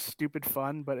it's just stupid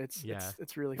fun, but it's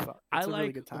really fun. I like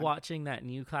really good time. Watching that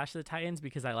new Clash of the Titans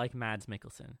because I like Mads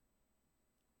Mikkelsen.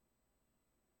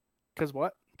 Because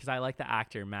what? Because I like the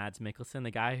actor Mads Mikkelsen,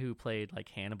 the guy who played like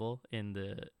Hannibal in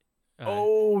the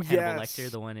Oh, Hannibal yes. Lecter,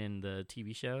 the one in the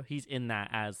TV show. He's in that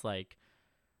as like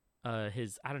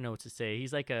his, I don't know what to say.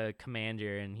 He's like a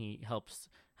commander, and he helps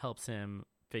him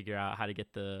figure out how to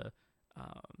get the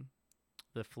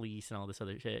fleece and all this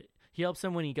other shit. He helps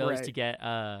him when he goes to get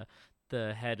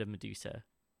the head of Medusa.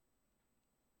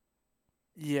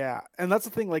 Yeah, and that's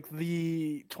the thing. Like,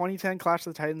 the 2010 Clash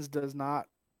of the Titans does not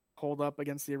hold up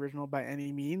against the original by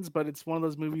any means, but it's one of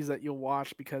those movies that you'll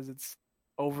watch because it's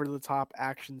over the top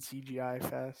action CGI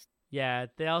fest. Yeah,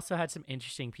 they also had some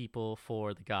interesting people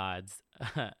for the gods.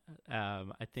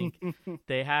 I think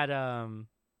they had oh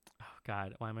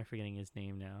god, why am I forgetting his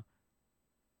name now?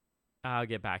 I'll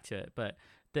get back to it, but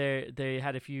they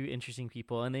had a few interesting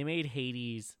people, and they made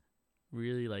Hades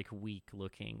really like weak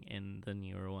looking in the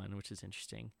newer one, which is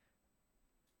interesting.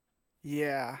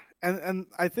 Yeah, and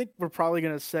I think we're probably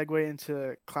gonna segue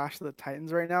into Clash of the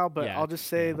Titans right now, but I'll just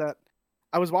say that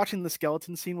I was watching the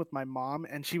skeleton scene with my mom,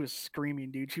 and she was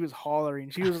screaming, dude. She was hollering.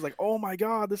 She was like, "Oh my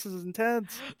god, this is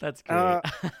intense." That's great.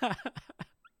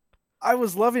 I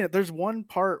was loving it. There's one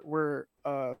part where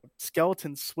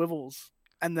skeleton swivels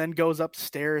and then goes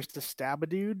upstairs to stab a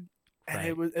dude, and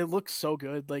it looks so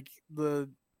good. Like the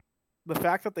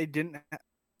fact that they didn't,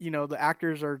 the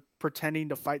actors are pretending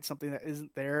to fight something that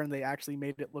isn't there, and they actually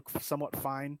made it look somewhat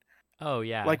fine. Oh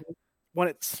yeah. Like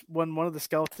when one of the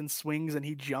skeletons swings and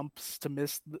he jumps to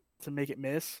make it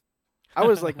miss. I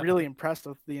was like really impressed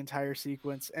with the entire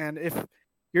sequence. And if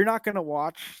you're not gonna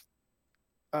watch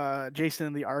Jason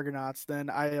and the Argonauts, then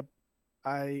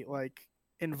I like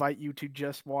invite you to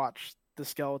just watch the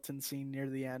skeleton scene near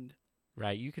the end.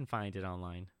 Right, you can find it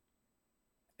online.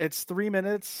 It's 3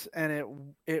 minutes, and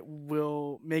it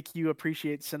will make you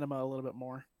appreciate cinema a little bit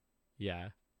more. Yeah.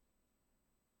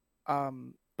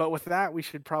 But with that, we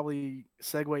should probably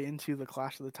segue into the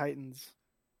Clash of the Titans.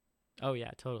 Oh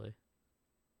yeah, totally.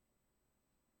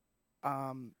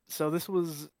 So this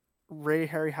was Ray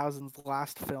Harryhausen's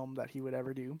last film that he would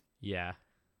ever do. Yeah.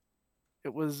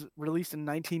 It was released in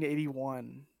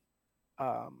 1981.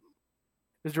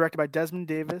 It was directed by Desmond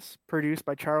Davis, produced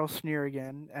by Charles Schneer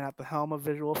again, and at the helm of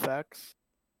visual effects,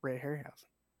 Ray Harryhausen.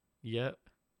 Yep.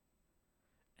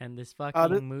 And this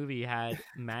fucking movie had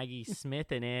Maggie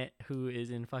Smith in it, who is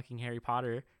in fucking Harry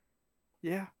Potter.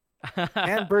 Yeah.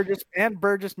 and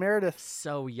Burgess Meredith.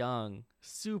 So young.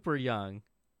 Super young.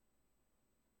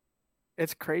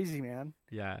 It's crazy, man.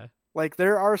 Yeah. Like,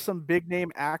 there are some big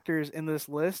name actors in this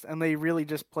list, and they really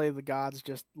just play the gods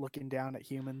just looking down at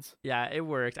humans. Yeah, it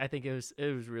worked. I think it was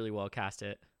really well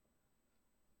casted.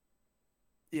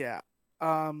 Yeah.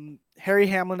 Harry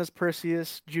Hamlin as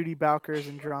Perseus, Judy Bowker as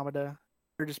Andromeda,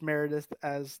 Burgess Meredith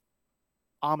as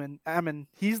Ammon.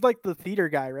 He's like the theater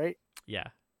guy, right? Yeah.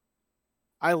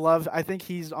 I think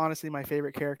he's honestly my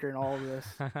favorite character in all of this.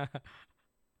 And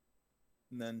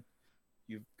then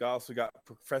you've also got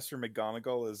Professor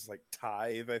McGonagall as like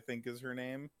Tithe, I think is her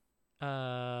name.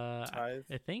 Tithe?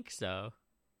 I think so.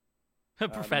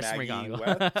 Professor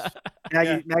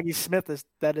McGonagall. Maggie Smith is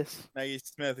Thetis. Maggie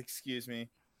Smith, excuse me.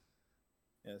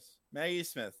 Yes, Maggie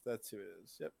Smith. That's who it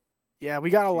is. Yep. Yeah, we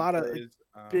got a lot of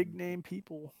big name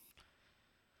people.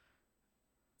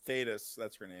 Thetis,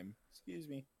 that's her name. Excuse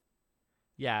me.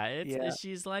 Yeah,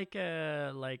 she's like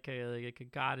a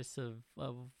goddess of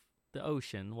the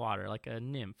ocean, water, like a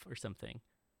nymph or something.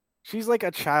 She's like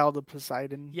a child of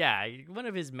Poseidon. Yeah, one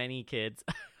of his many kids.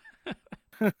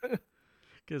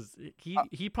 Because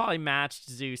he probably matched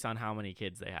Zeus on how many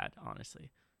kids they had,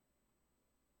 honestly.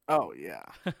 Oh yeah.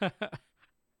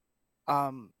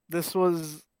 This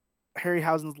was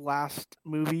Harryhausen's last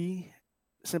movie,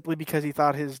 simply because he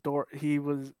thought he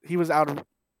was out of,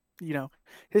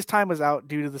 his time was out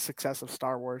due to the success of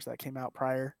Star Wars that came out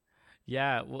prior.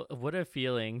 Yeah, what a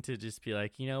feeling to just be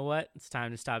like, you know what? It's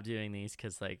time to stop doing these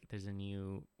because like there's a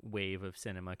new wave of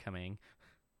cinema coming.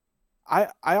 I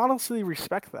honestly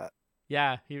respect that.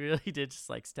 Yeah, he really did just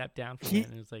like step down from it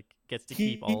and it was like gets to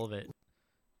keep all of it.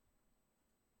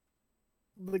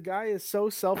 The guy is so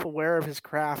self-aware of his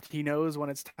craft. He knows when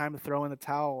it's time to throw in the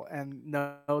towel and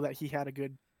know that he had a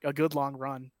good long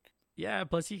run. Yeah,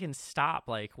 plus he can stop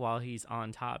like while he's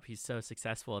on top. He's so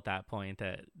successful at that point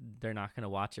that they're not going to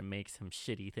watch him make some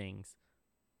shitty things.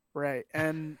 Right.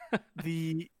 And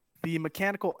the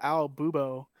mechanical owl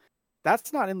Bubo,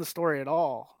 that's not in the story at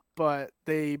all, but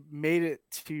they made it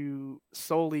to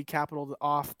solely capital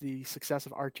off the success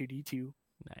of R2-D2.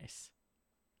 Nice.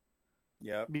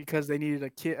 Yeah. Because they needed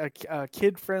a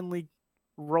kid-friendly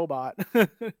robot.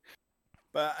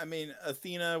 But I mean,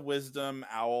 Athena, wisdom,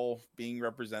 owl being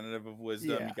representative of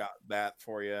wisdom, you got that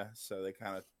for you. So they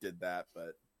kind of did that,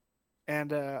 but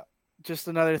and just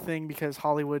another thing, because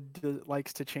Hollywood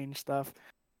likes to change stuff.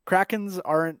 Krakens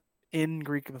aren't in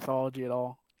Greek mythology at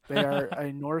all. They are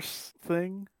a Norse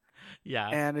thing, Yeah.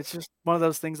 and it's just one of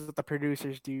those things that the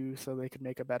producers do so they can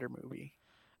make a better movie.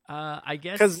 I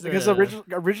guess Because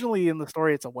originally in the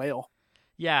story it's a whale.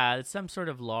 yeah, it's some sort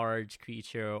of large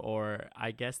creature, or I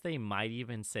guess they might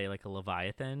even say like a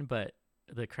leviathan, but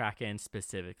the Kraken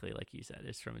specifically, like you said,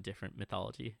 is from a different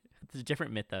mythology. It's a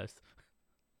different mythos.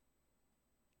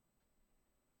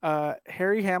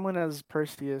 Harry Hamlin as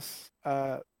Perseus.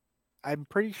 I'm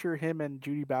pretty sure him and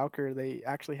Judy Bowker, they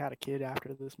actually had a kid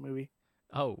after this movie.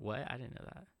 Oh, what? I didn't know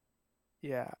that.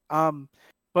 Yeah.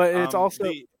 But it's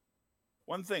also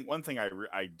one thing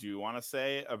I do want to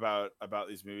say about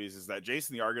these movies is that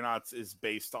Jason the Argonauts is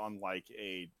based on like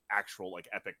a actual like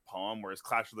epic poem, whereas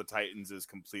Clash of the Titans is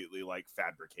completely like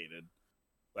fabricated.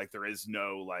 Like there is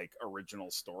no like original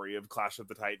story of Clash of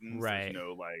the Titans. Right. There's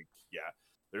no like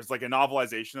there's like a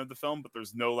novelization of the film, but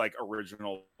there's no like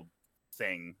original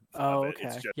thing. Oh, of it. okay.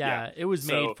 It's just, It was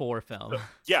made for film.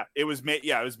 It was made.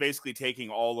 Yeah, it was basically taking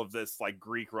all of this like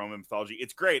Greek Roman mythology.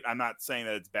 It's great. I'm not saying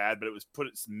that it's bad, but it was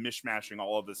mishmashing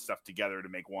all of this stuff together to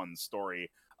make one story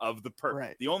of the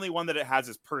Right. The only one that it has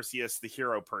is Perseus, the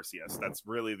hero Perseus. That's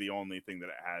really the only thing that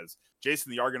it has. Jason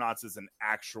the Argonauts is an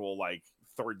actual like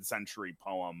 3rd century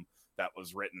poem that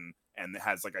was written and it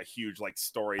has like a huge like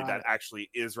story that actually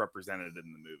is represented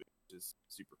in the movie, which is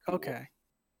super cool. Okay.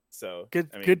 So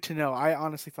good to know. I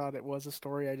honestly thought it was a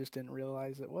story. I just didn't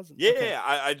realize it wasn't. Yeah, okay.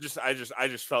 I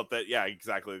just felt that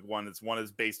exactly. One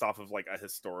is based off of like a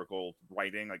historical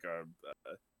writing, like a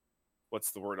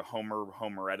what's the word? A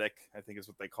homeretic, I think is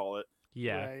what they call it.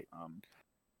 Yeah.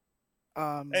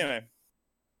 Right. Anyway,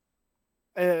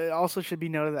 it also should be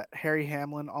noted that Harry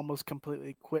Hamlin almost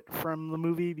completely quit from the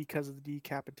movie because of the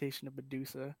decapitation of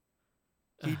Medusa.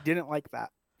 He didn't like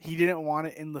that. He didn't want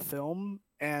it in the film,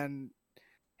 and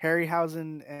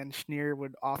Harryhausen and Schneer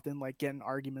would often like get in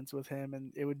arguments with him,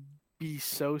 and it would be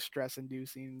so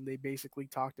stress-inducing. They basically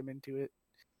talked him into it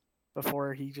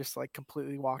before he just like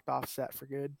completely walked off set for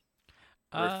good.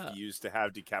 Refused to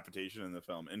have decapitation in the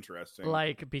film. Interesting.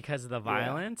 Like because of the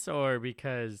violence, or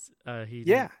because he?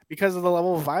 Because of the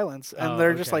level of violence, and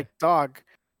they're just like, dog.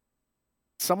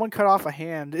 Someone cut off a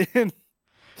hand in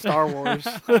Star Wars.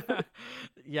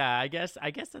 Yeah, I guess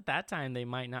at that time they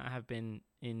might not have been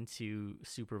into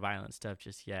super violent stuff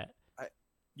just yet.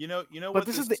 You know. But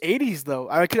this is the 80s, though.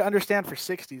 I could understand for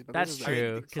 60s, but that's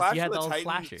true because you had all the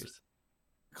slashers.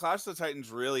 Clash of the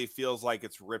Titans really feels like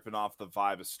it's ripping off the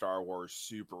vibe of Star Wars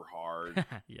super hard.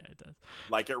 Yeah, it does.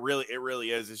 Like it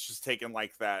really is. It's just taking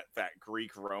like that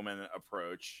Greek Roman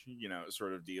approach,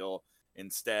 sort of deal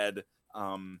instead.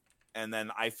 And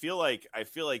then I feel like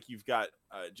you've got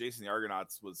Jason the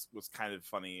Argonauts was kind of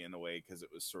funny in a way because it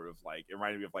was sort of like it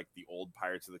reminded me of like the old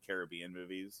Pirates of the Caribbean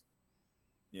movies,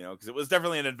 because it was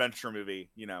definitely an adventure movie,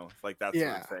 like that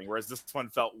sort of thing. Whereas this one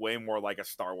felt way more like a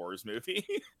Star Wars movie.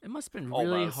 It must have been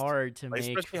really hard to make,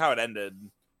 especially how it ended.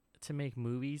 To make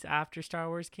movies after Star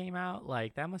Wars came out,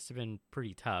 like that must have been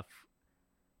pretty tough,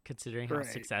 considering how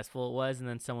successful it was. And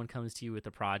then someone comes to you with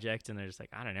a project, and they're just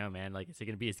like, I don't know, man. Like, is it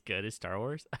gonna be as good as Star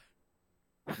Wars?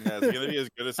 Yeah, it's gonna be as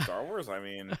good as Star Wars. I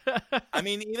mean,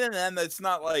 even then, it's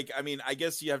not like. I mean, I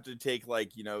guess you have to take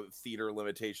like theater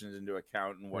limitations into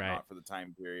account and whatnot for the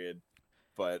time period.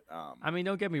 But I mean,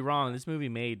 don't get me wrong. This movie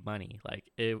made money.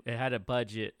 Like it had a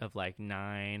budget of like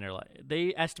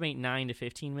they estimate 9 to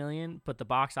 15 million, but the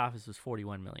box office was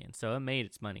 41 million, so it made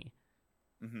its money.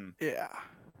 Mm-hmm. Yeah.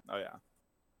 Oh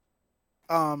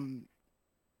yeah.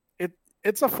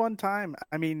 It's a fun time.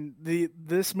 I mean,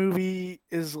 this movie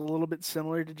is a little bit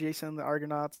similar to Jason and the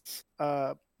Argonauts.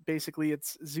 Basically,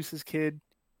 it's Zeus's kid.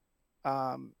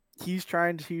 He's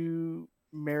trying to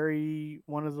marry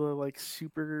one of the like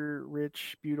super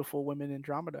rich, beautiful women,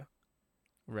 Andromeda.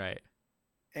 Right.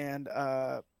 And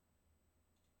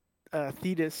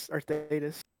Thetis,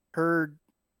 her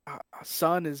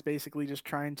son is basically just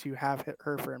trying to have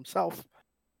her for himself.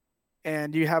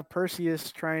 And you have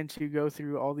Perseus trying to go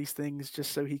through all these things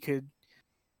just so he could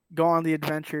go on the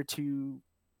adventure to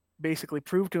basically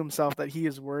prove to himself that he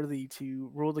is worthy to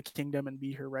rule the kingdom and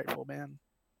be her rightful man.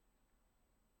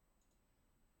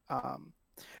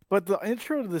 But the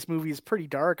intro to this movie is pretty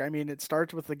dark. I mean, it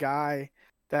starts with the guy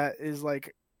that is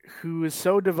like, who is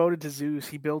so devoted to Zeus,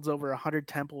 he builds over 100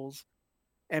 temples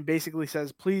and basically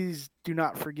says, please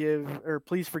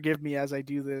forgive me as I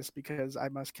do this because I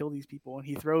must kill these people. And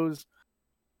he throws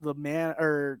the man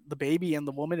or the baby and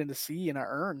the woman in the sea in an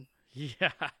urn.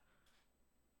 Yeah.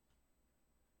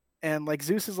 And like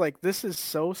Zeus is like, this is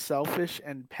so selfish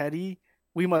and petty.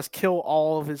 We must kill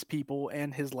all of his people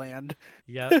and his land.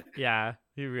 Yep. Yeah.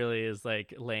 He really is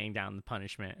like laying down the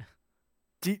punishment.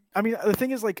 I mean, the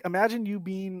thing is, like, imagine you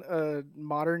being a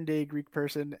modern day Greek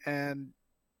person, and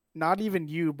not even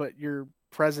you, but your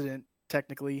president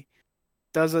technically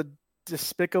does a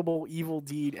despicable evil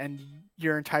deed, and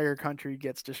your entire country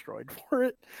gets destroyed for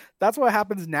it. That's what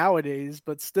happens nowadays.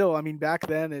 But still, I mean, back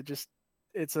then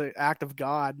it's an act of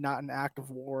God, not an act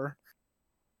of war.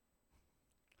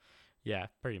 Yeah,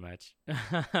 pretty much.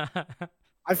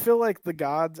 I feel like the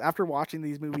gods, after watching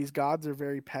these movies, gods are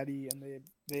very petty and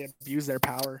they abuse their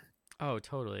power. Oh,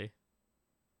 totally.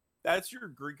 That's your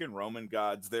Greek and Roman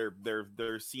gods.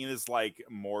 They're seen as like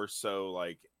more so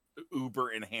like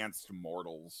uber enhanced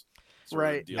mortals, sort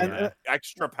Right. of deal. And,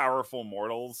 Extra powerful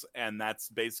mortals, and that's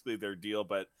basically their deal.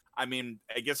 But I mean,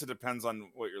 I guess it depends on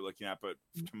what you're looking at. But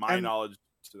to my knowledge,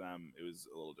 to them, it was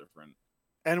a little different.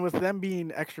 And with them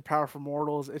being extra powerful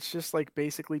mortals, it's just like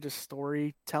basically just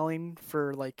storytelling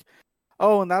for like,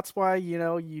 oh, and that's why you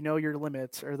know your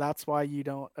limits, or that's why you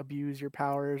don't abuse your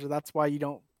powers, or that's why you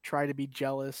don't try to be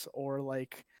jealous or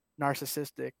like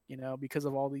narcissistic, because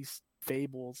of all these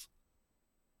fables.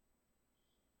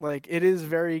 Like, it is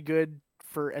very good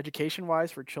for education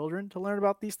wise for children to learn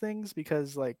about these things,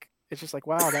 because like it's just like,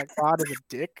 wow, that god is a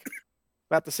dick.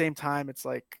 But at the same time, it's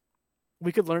like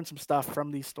we could learn some stuff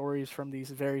from these stories from these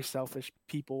very selfish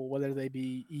people, whether they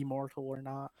be immortal or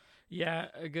not. Yeah,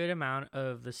 a good amount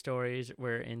of the stories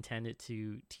were intended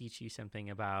to teach you something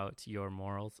about your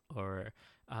morals, or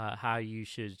how you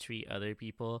should treat other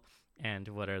people, and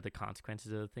what are the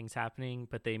consequences of things happening.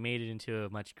 But they made it into a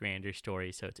much grander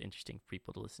story, so it's interesting for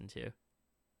people to listen to.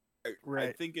 Right.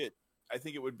 I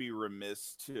think it would be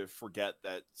remiss to forget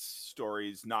that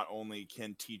stories not only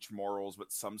can teach morals,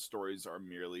 but some stories are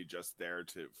merely just there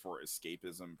for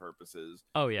escapism purposes.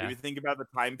 Oh, yeah. If you think about the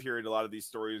time period a lot of these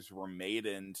stories were made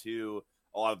into,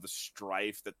 a lot of the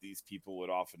strife that these people would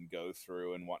often go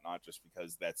through and whatnot, just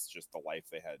because that's just the life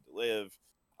they had to live.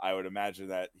 I would imagine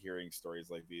that hearing stories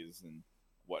like these and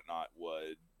whatnot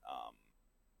would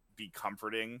be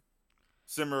comforting,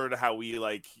 similar to how we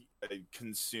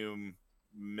consume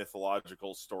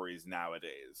mythological stories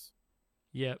nowadays.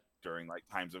 Yep. During like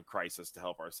times of crisis to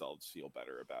help ourselves feel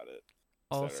better about it.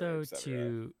 Also,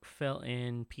 to fill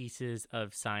in pieces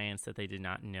of science that they did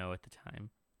not know at the time.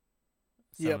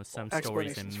 Some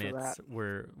stories and myths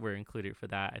were included for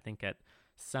that. I think at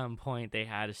some point they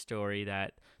had a story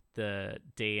that the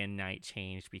day and night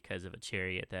changed because of a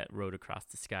chariot that rode across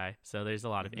the sky. So there's a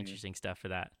lot of interesting stuff for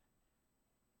that.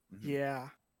 Yeah.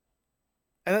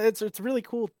 And it's really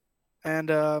cool. And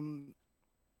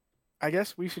I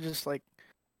guess we should just like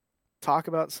talk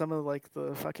about some of like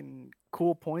the fucking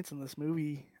cool points in this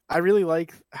movie. I really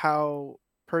like how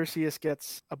Perseus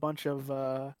gets a bunch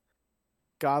of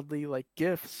godly like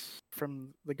gifts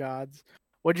from the gods.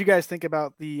 What do you guys think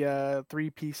about the 3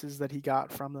 pieces that he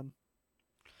got from them?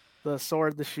 The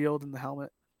sword, the shield, and the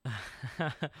helmet.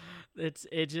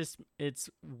 It's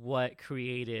what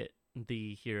created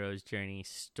the hero's journey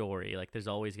story. Like, there's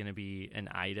always going to be an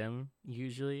item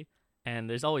usually, and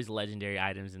there's always legendary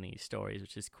items in these stories,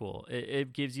 which is cool.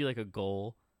 It gives you like a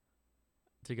goal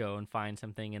to go and find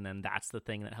something, and then that's the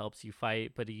thing that helps you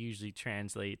fight, but it usually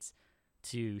translates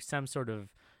to some sort of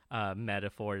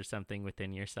metaphor or something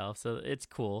within yourself. So it's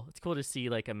cool. It's cool to see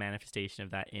like a manifestation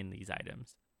of that in these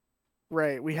items.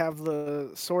 Right. We have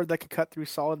the sword that can cut through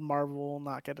solid marble,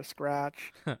 not get a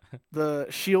scratch. The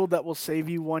shield that will save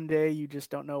you one day, you just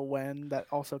don't know when. That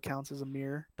also counts as a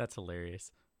mirror. That's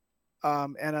hilarious.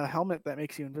 And a helmet that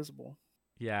makes you invisible.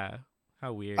 Yeah.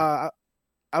 How weird. I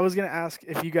was going to ask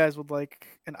if you guys would like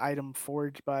an item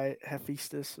forged by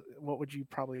Hephaestus. What would you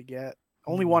probably get?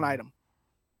 Only one item.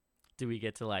 Do we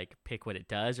get to like pick what it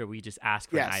does, or we just ask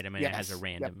for an item and it has a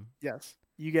random? Yes.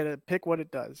 You get to pick what it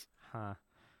does. Huh.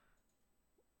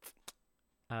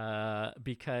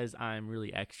 Because I'm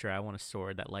really extra, I want a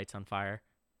sword that lights on fire.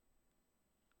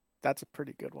 That's a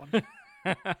pretty good one.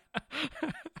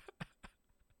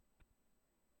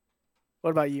 What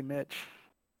about you, Mitch?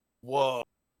 Whoa.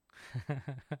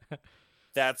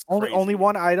 That's only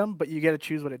one item, but you get to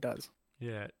choose what it does.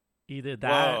 Yeah. Either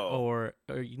that or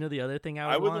you know the other thing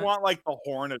I would want like the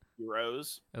Horn of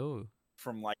Heroes. Oh.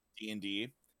 From like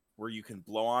D&D, where you can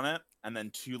blow on it, and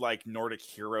then 2 like Nordic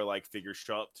hero like figures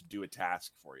show up to do a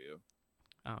task for you.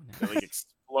 Oh no. They like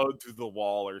explode through the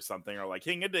wall or something, or like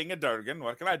Hinga Dinga Durgan,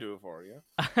 what can I do for you?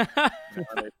 They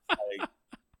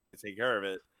take care of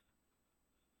it.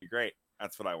 Be great.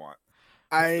 That's what I want.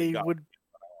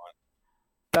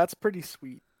 That's pretty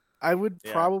sweet. I would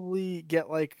probably get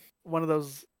like one of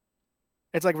those.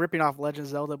 It's like ripping off Legend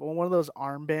of Zelda, but one of those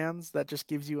armbands that just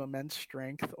gives you immense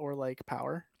strength or like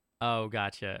power. Oh,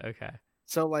 gotcha. Okay.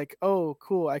 So like, oh,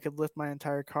 cool, I could lift my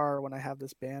entire car when I have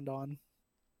this band on.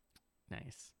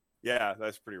 Nice. Yeah,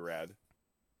 that's pretty rad.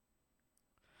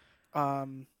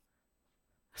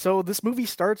 So this movie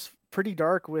starts pretty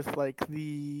dark with like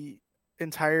the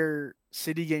entire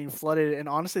city getting flooded, and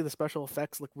honestly the special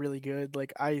effects look really good.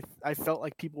 Like I felt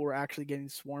like people were actually getting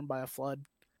swarmed by a flood.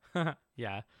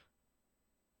 Yeah.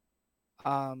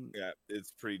 Yeah,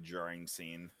 it's a pretty jarring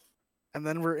scene. And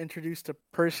then we're introduced to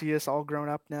Perseus, all grown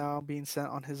up now, being sent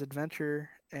on his adventure,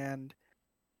 and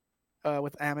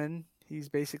with Ammon, he's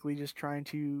basically just trying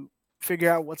to figure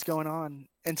out what's going on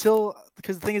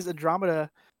because the thing is,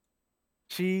 Andromeda,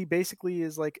 she basically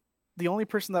is like the only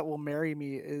person that will marry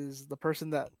me is the person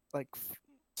that like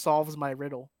solves my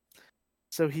riddle.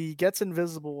 So he gets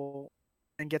invisible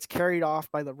and gets carried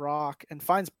off by the rock and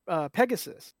finds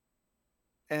Pegasus,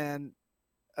 and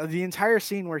the entire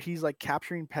scene where he's like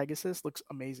capturing Pegasus looks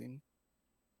amazing.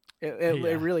 It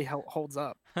Yeah. really holds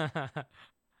up.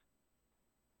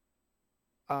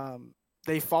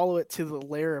 They follow it to the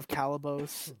lair of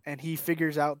Calibos, and he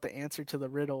figures out the answer to the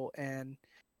riddle and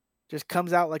just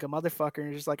comes out like a motherfucker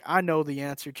and just like, I know the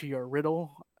answer to your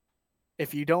riddle.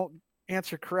 If you don't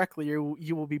answer correctly,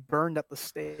 you will be burned at the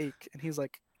stake. And he's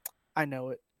like, I know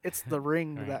it. It's the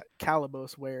ring Right. that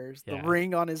Calibos wears, Yeah. the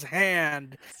ring on his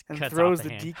hand, and Cuts off throws the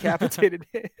the hand. decapitated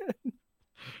hand,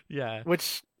 Yeah.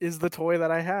 which is the toy that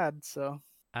I had. So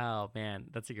Oh man,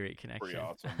 that's a great connection. Pretty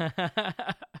awesome.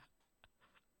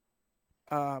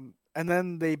 and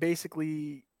then they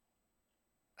basically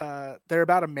they're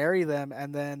about to marry them,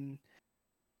 and then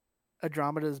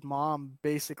Andromeda's mom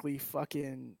basically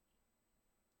fucking,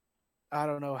 I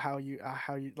don't know how you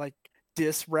like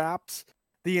diswraps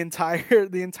the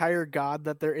entire god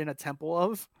that they're in a temple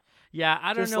of. Yeah,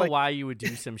 I don't Just know like- why you would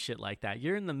do some shit like that.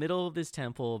 You're in the middle of this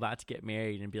temple about to get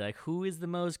married and be like, who is the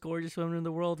most gorgeous woman in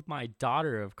the world? My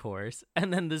daughter, of course.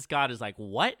 And then this god is like,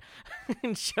 what?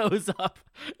 And shows up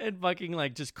and fucking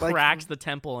like just Like- cracks the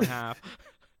temple in half.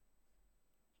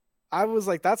 I was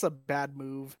like, that's a bad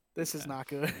move. This is Yeah. not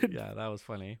good. Yeah, that was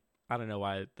funny. I don't know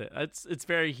why. It's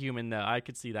very human though. I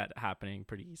could see that happening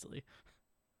pretty easily.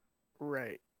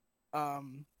 Right.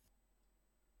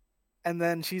 And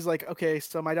then she's like, okay,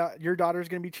 so your daughter's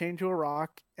going to be chained to a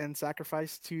rock and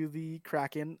sacrificed to the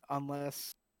Kraken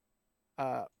unless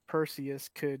Perseus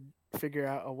could figure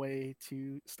out a way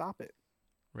to stop it.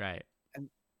 Right.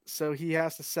 So he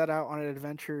has to set out on an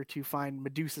adventure to find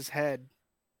Medusa's head,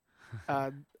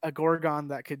 a Gorgon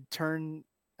that could turn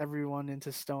everyone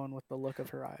into stone with the look of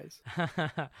her eyes.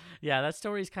 Yeah, that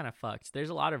story's kind of fucked.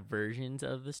 There's a lot of versions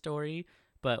of the story,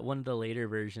 but one of the later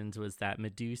versions was that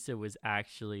Medusa was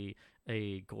actually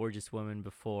a gorgeous woman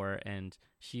before, and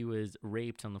she was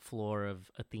raped on the floor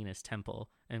of Athena's temple.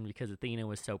 And because Athena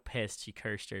was so pissed, she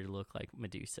cursed her to look like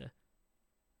Medusa.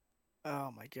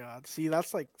 Oh my god. See,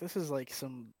 this is like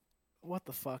some what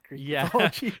the fuck Greek Yeah,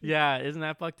 mythology. yeah, isn't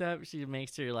that fucked up? She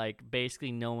makes her like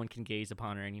basically no one can gaze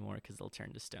upon her anymore because they'll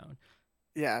turn to stone.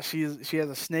 Yeah, she has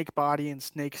a snake body and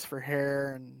snakes for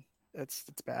hair, and it's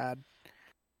bad.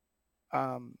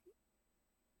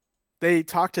 They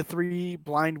talk to 3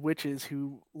 blind witches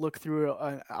who look through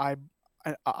an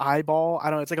eyeball. I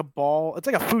don't know. It's like a ball. It's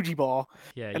like a Fuji ball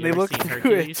Yeah, And you they ever look seen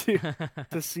through it, Hercules?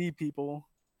 to see people.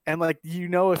 And like,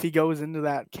 if he goes into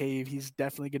that cave, he's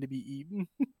definitely going to be eaten.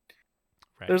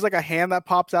 Right. There's like a hand that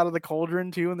pops out of the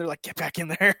cauldron too, and they're like, "Get back in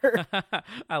there."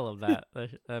 I love that.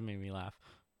 That made me laugh.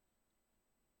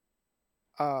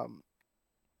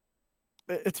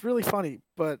 It's really funny,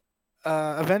 but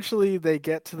eventually they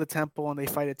get to the temple and they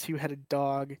fight a 2-headed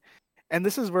dog, and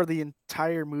this is where the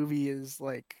entire movie is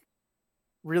like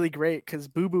really great because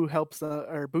Bubo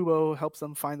helps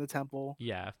them find the temple,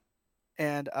 Yeah.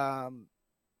 and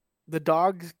the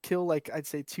dogs kill like I'd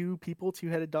say 2 people,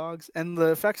 2-headed dogs, and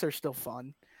the effects are still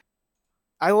fun.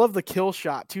 I love the kill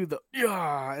shot too.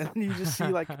 And you just see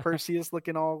like Perseus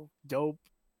looking all dope.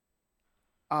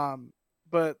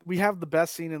 But we have the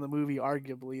best scene in the movie,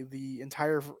 arguably the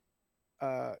entire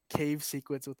cave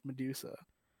sequence with Medusa.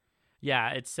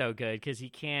 Yeah, it's so good because he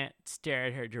can't stare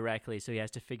at her directly, so he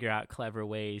has to figure out clever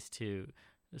ways to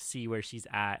see where she's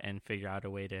at and figure out a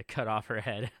way to cut off her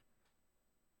head.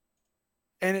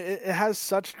 And it has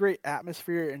such great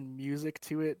atmosphere and music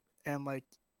to it, and like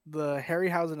the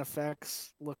Harryhausen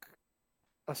effects look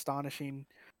astonishing,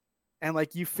 and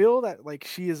like you feel that like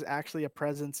she is actually a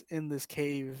presence in this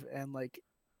cave, and like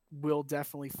will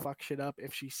definitely fuck shit up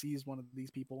if she sees one of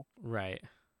these people. Right.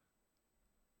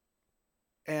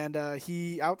 And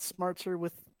he outsmarts her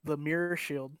with the mirror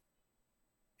shield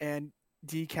and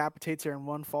decapitates her in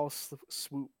one false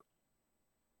swoop.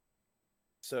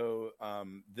 So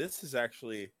this is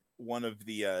actually one of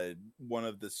the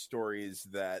stories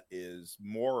that is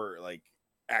more like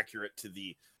accurate to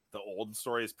the the old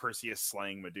story is Perseus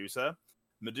slaying Medusa.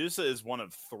 Medusa is one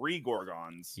of 3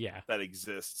 Gorgons that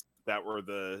exist that were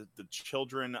the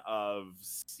children of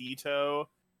Ceto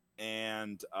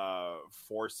and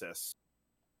Phorcys.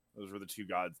 Those were the 2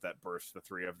 gods that birthed the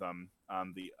 3 of them.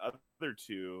 The other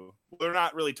 2, they're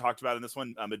not really talked about in this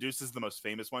one. Medusa's the most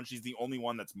famous one. She's the only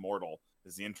one that's mortal,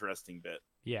 is the interesting bit.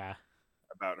 Yeah.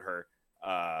 About her.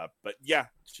 But yeah,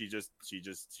 she is.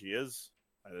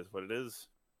 That is what it is.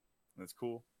 That's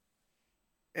cool.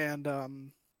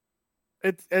 And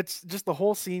it's just the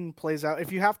whole scene plays out.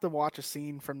 If you have to watch a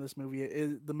scene from this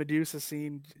movie, the Medusa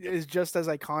scene is just as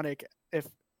iconic.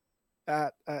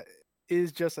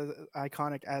 Is just as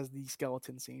iconic as the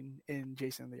skeleton scene in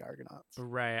Jason and the Argonauts.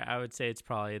 Right. I would say it's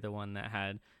probably the one that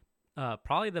had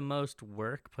probably the most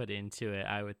work put into it,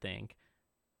 I would think.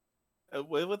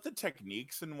 With the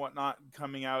techniques and whatnot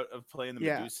coming out of playing the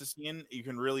Medusa scene, you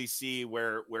can really see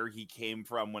where he came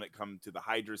from when it comes to the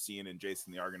Hydra scene in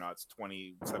Jason and the Argonauts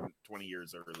 20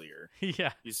 years earlier.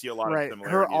 Yeah. You see a lot of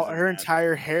similarities. Her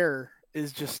entire hair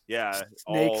is just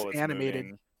snakes animated.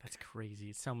 Moving. That's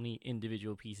crazy. It's so many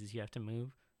individual pieces you have to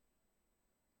move.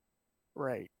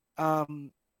 Right.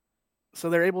 So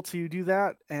they're able to do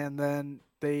that, and then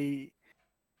they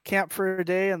camp for a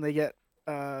day, and they get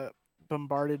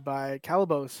bombarded by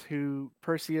Calibos, who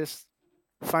Perseus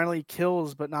finally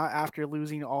kills, but not after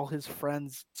losing all his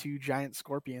friends to giant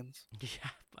scorpions. Yeah,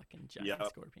 fucking giant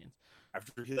scorpions.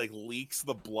 After he leaks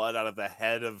the blood out of the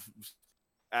head of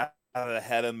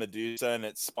Medusa, and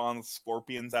it spawns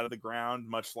scorpions out of the ground,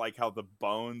 much like how the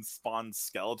bones spawn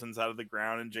skeletons out of the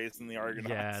ground in Jason the Argonauts.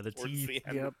 Yeah, the teeth.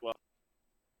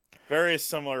 Very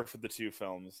similar for the 2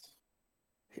 films.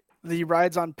 He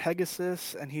rides on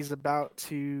Pegasus, and he's about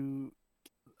to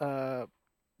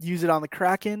use it on the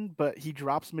Kraken, but he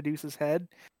drops Medusa's head,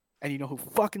 and you know who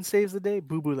fucking saves the day?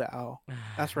 Boo Boo the Owl.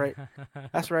 That's right.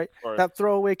 That's right. That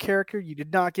throwaway character you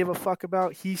did not give a fuck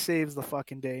about, he saves the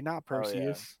fucking day, not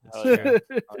Perseus. Oh, yeah.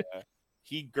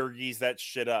 He Gurgies that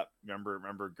shit up.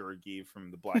 Remember Gurgi from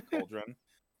the Black Cauldron?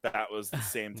 That was the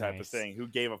same type of thing. Who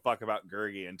gave a fuck about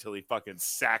Gurgi until he fucking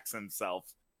sacks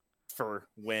himself for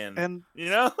win? And you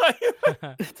know?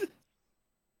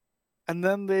 And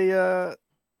then they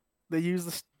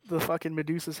use the fucking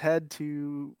Medusa's head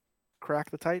to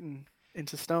crack the Titan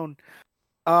into stone.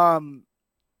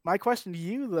 My question to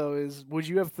you though is, would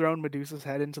you have thrown Medusa's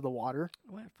head into the water?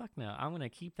 What? Fuck no. I'm gonna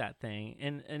keep that thing.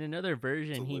 And in another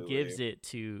version, Absolutely.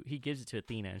 he gives it to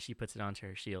Athena, and she puts it onto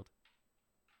her shield.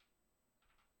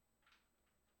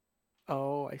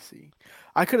 Oh, I see.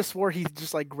 I could have swore he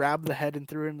just grabbed the head and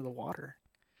threw it into the water.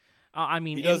 I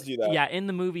mean, he does do that. Yeah, in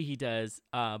the movie he does.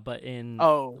 But in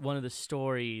one of the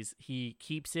stories, he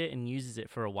keeps it and uses it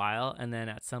for a while, and then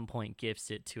at some point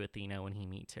gifts it to Athena when he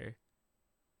meets her.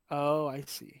 Oh, I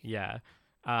see. Yeah.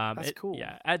 That's cool.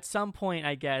 Yeah. At some point,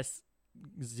 I guess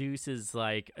Zeus is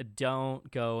like, don't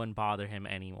go and bother him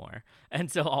anymore. And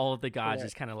so all of the gods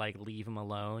just kind of leave him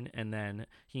alone. And then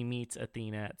he meets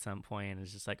Athena at some point and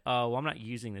is just like, oh, well, I'm not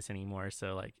using this anymore.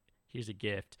 So here's a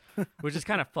gift, which is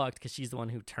kind of fucked because she's the one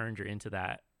who turned her into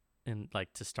that and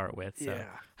to start with. So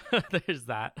there's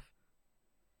that.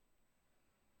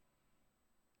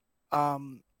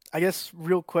 I guess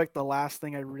real quick, the last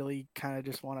thing I really kind of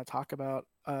just want to talk about,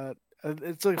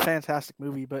 it's a fantastic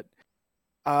movie, but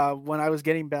when I was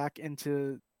getting back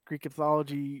into Greek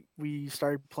mythology, we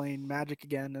started playing Magic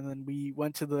again, and then we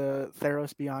went to the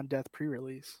Theros Beyond Death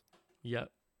pre-release. Yep.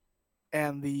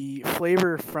 And the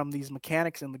flavor from these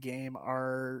mechanics in the game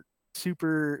are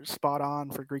super spot on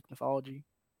for Greek mythology.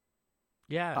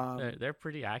 Yeah, they're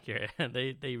pretty accurate.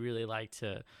 They really like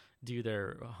to do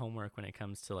their homework when it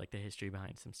comes to the history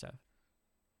behind some stuff.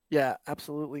 Yeah,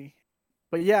 absolutely.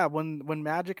 But yeah, when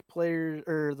Magic players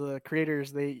or the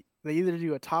creators, they either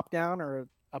do a top down or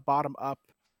a bottom up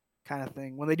kind of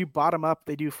thing. When they do bottom up,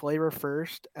 they do flavor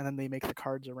first, and then they make the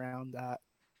cards around that.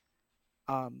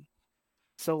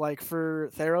 So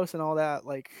for Theros and all that,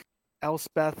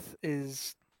 Elspeth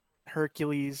is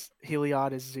Hercules,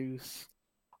 Heliod is Zeus.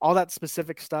 All that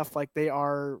specific stuff, they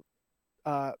are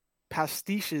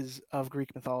pastiches of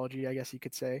Greek mythology, I guess you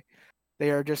could say.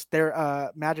 They're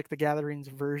Magic the Gathering's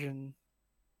version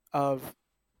of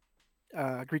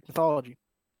Greek mythology.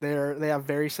 They have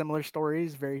very similar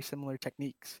stories, very similar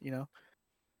techniques, you know.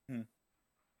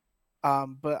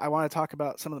 But I want to talk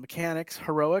about some of the mechanics.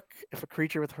 Heroic, if a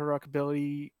creature with heroic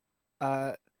ability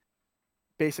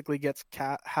basically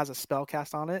has a spell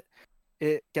cast on it,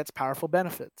 it gets powerful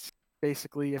benefits.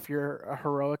 Basically, if you're a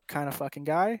heroic kind of fucking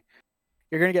guy,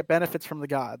 you're going to get benefits from the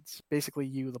gods. Basically,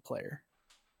 you, the player.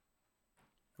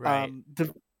 Right.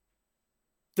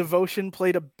 Devotion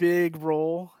played a big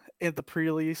role in the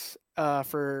pre-release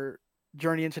for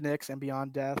Journey into Nyx and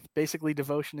Beyond Death. Basically,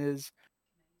 devotion is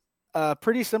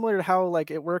pretty similar to how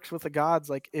like it works with the gods.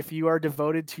 Like if you are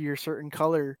devoted to your certain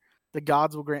color, the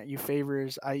gods will grant you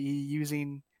favors, i.e.,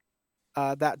 using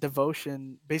that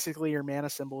devotion, basically your mana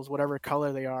symbols, whatever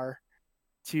color they are,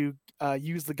 to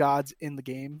use the gods in the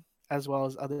game, as well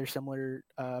as other similar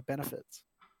benefits.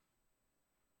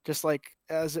 Just like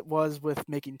as it was with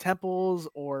making temples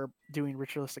or doing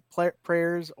ritualistic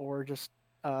prayers, or just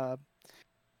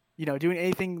doing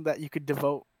anything that you could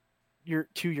devote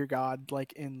to your god,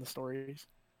 like in the stories.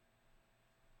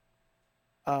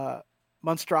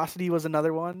 Monstrosity was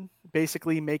another one,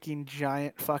 basically making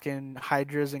giant fucking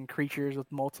hydras and creatures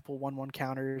with multiple 1/1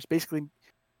 counters, basically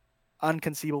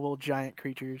unconceivable giant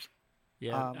creatures.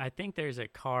 Yeah, I think there's a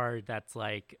card that's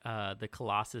like the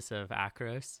Colossus of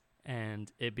Akros,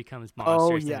 and it becomes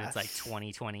monsters, and it's like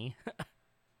 2020.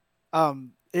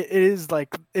 It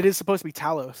is supposed to be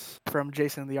Talos from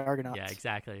Jason and the Argonauts. Yeah,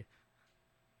 exactly.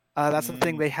 That's the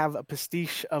thing. They have a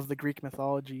pastiche of the Greek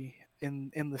mythology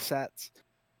in the sets.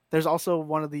 There's also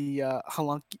one of the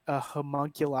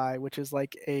homunculi, which is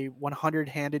like a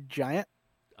 100-handed giant.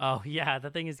 Oh yeah,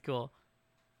 that thing is cool.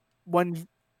 When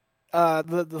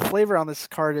the flavor on this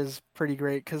card is pretty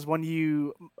great, because when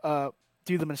you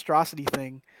do the monstrosity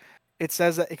thing, it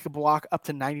says that it could block up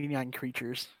to 99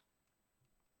 creatures,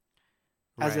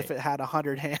 as if it had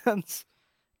 100 hands.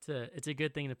 It's a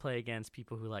good thing to play against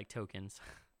people who like tokens.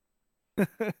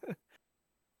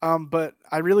 But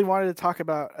I really wanted to talk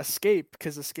about Escape,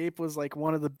 because Escape was like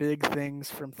one of the big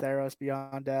things from Theros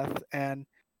Beyond Death, and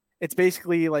it's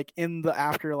basically like in the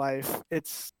afterlife.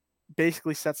 It's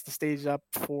basically sets the stage up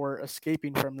for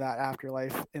escaping from that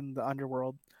afterlife in the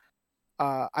underworld.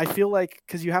 I feel like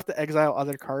because you have to exile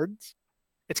other cards,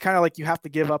 it's kind of like you have to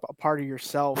give up a part of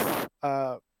yourself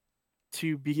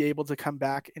to be able to come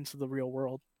back into the real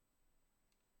world.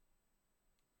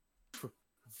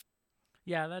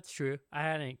 Yeah, that's true. I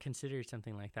hadn't considered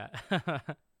something like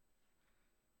that.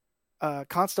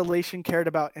 Constellation cared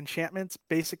about enchantments.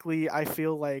 Basically, I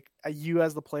feel like you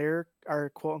as the player are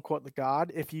quote unquote the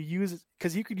god. If you use,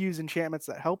 because you could use enchantments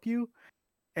that help you,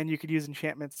 and you could use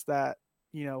enchantments that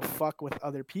fuck with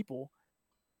other people.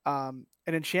 An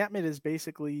enchantment is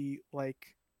basically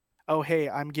like, oh hey,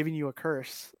 I'm giving you a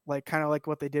curse, like kind of like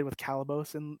what they did with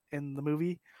Calibos in the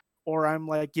movie, or I'm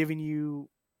like giving you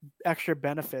extra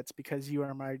benefits because you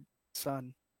are my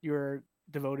son. You're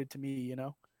devoted to me,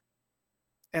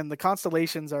 And the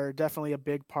constellations are definitely a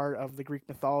big part of the Greek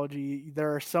mythology.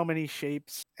 There are so many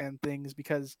shapes and things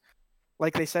because,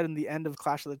 like they said in the end of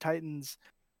Clash of the Titans,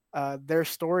 their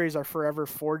stories are forever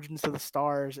forged into the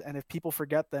stars, and if people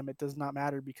forget them, it does not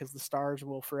matter because the stars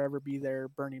will forever be there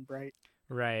burning bright.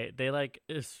 Right. They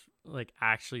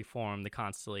actually form the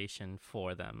constellation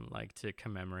for them, like to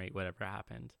commemorate whatever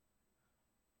happened.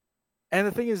 And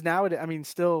the thing is, nowadays,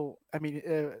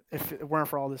 if it weren't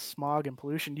for all this smog and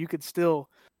pollution, you could still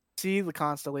see the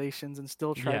constellations and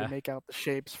still try to make out the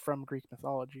shapes from Greek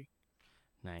mythology.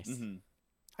 Nice. Mm-hmm.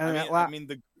 And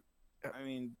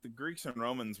the Greeks and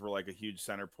Romans were like a huge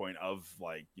center point of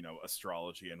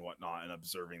astrology and whatnot, and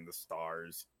observing the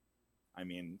stars.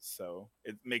 So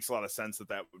it makes a lot of sense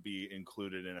that would be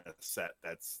included in a set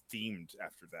that's themed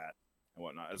after that and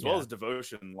whatnot, as well as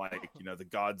devotion. The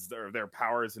gods, their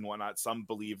powers and whatnot. Some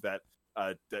believe that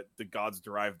that the gods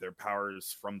derive their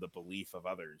powers from the belief of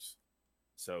others.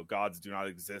 So gods do not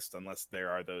exist unless there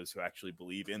are those who actually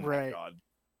believe in that god.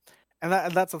 And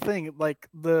that's the thing. Like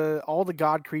all the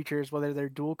god creatures, whether they're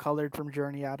dual colored from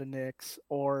Journey out of Nyx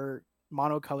or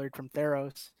monocolored from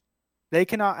Theros, they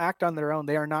cannot act on their own.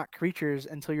 They are not creatures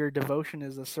until your devotion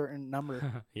is a certain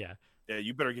number. Yeah.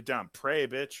 You better get down, pray,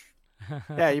 bitch.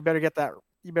 Yeah, you better get that.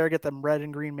 You better get them red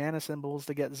and green mana symbols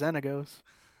to get Xenagos.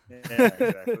 Yeah,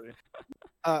 exactly.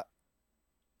 I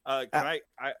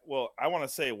want to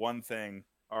say one thing.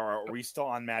 Are we still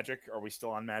on Magic?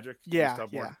 Yeah. All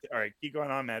right, keep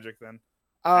going on Magic then.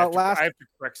 I have to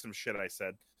correct some shit I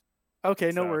said.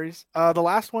 Okay, no worries. The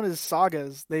last one is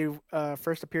Sagas. They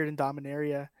first appeared in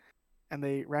Dominaria, and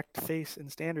they wrecked face in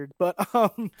Standard. But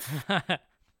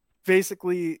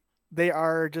basically, they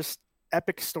are just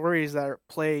epic stories that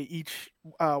play each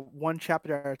one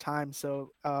chapter at a time.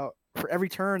 So for every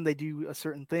turn, they do a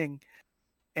certain thing.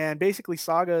 And basically,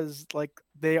 sagas, like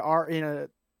they are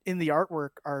in the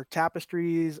artwork, are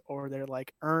tapestries or they're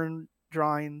like urn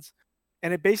drawings,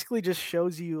 and it basically just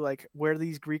shows you like where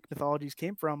these Greek mythologies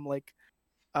came from. Like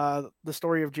the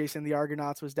story of Jason the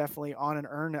Argonauts was definitely on an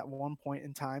urn at one point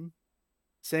in time.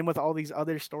 Same with all these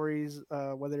other stories,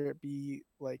 whether it be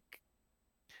like,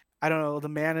 I don't know, the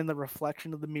man in the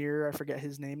reflection of the mirror. I forget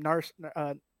his name.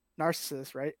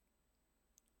 Narcissus, right?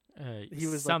 He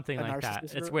was like, something a like that.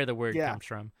 Narcissus It's or- where the word yeah. comes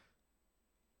from.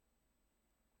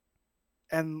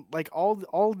 And like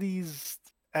all these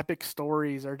epic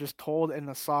stories are just told in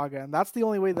a saga, and that's the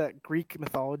only way that Greek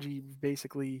mythology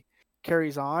basically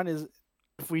carries on, is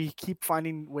if we keep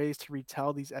finding ways to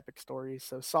retell these epic stories.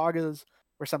 So sagas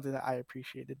were something that I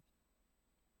appreciated.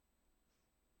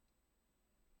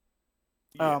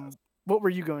 Yes. What were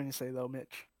you going to say though,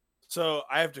 Mitch? So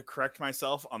I have to correct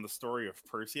myself on the story of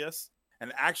Perseus.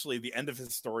 And actually, the end of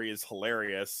his story is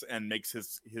hilarious and makes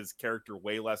his character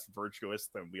way less virtuous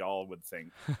than we all would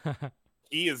think.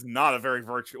 He is not a very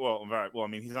virtuous. Well, I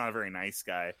mean, he's not a very nice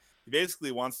guy. He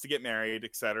basically wants to get married,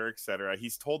 et cetera, et cetera.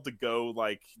 He's told to go,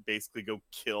 like, basically go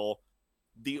kill.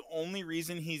 The only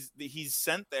reason he's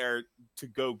sent there to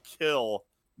go kill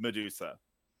Medusa.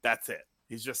 That's it.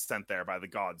 He's just sent there by the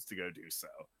gods to go do so.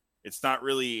 It's not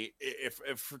really, if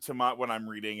what I'm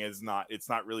reading is not, it's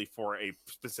not really for a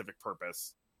specific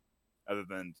purpose other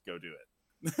than to go do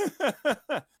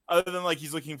it. Other than like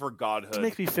he's looking for godhood. It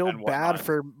makes me feel and bad whatnot.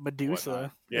 for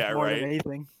Medusa. Yeah, more right. than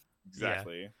anything.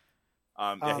 Exactly.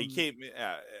 He came.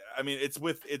 Yeah, I mean, it's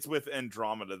with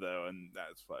Andromeda though, and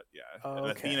that's what. Yeah, Oh, and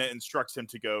okay. Athena instructs him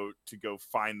to go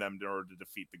find them in order to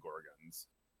defeat the Gorgons.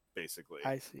 Basically.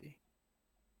 I see.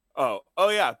 Oh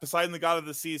yeah. Poseidon, the god of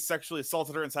the seas, sexually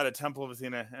assaulted her inside a temple of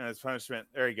Athena, and as punishment,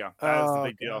 there you go. That was the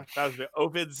big deal. That was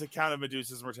Ovid's account of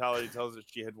Medusa's mortality tells that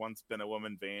she had once been a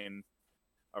woman vain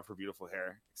of her beautiful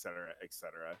hair, etc.,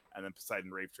 etc. And then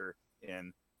Poseidon raped her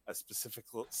in a specific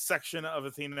section of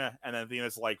Athena, and then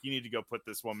Athena's like, "You need to go put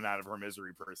this woman out of her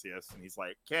misery, Perseus." And he's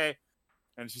like, "Okay."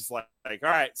 And she's like, "All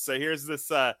right, so here's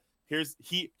this.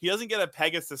 He doesn't get a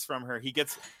Pegasus from her. He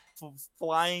gets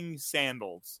flying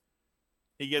sandals.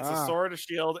 He gets a sword, a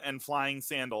shield, and flying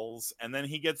sandals, and then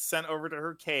he gets sent over to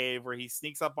her cave where he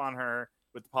sneaks up on her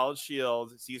with the polished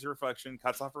shield, sees her reflection,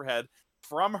 cuts off her head.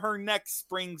 From her neck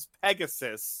springs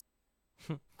Pegasus.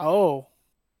 Oh.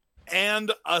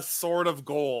 And a sword of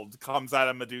gold comes out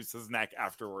of Medusa's neck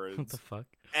afterwards. What the fuck?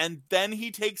 And then he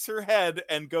takes her head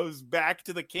and goes back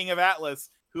to the king of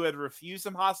Atlas, who had refused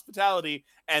him hospitality,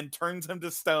 and turns him to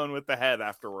stone with the head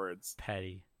afterwards.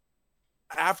 Petty.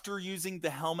 After using the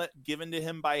helmet given to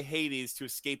him by Hades to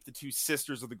escape the two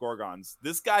sisters of the Gorgons.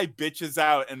 This guy bitches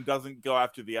out and doesn't go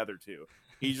after the other two.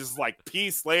 He's just like,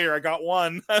 peace, later, I got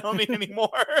one. I don't need any more.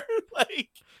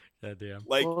 Goddamn.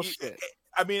 Like, Bullshit.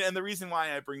 I mean, and the reason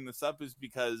why I bring this up is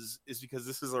because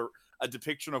this is a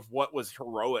depiction of what was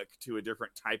heroic to a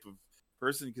different type of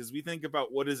person. Because we think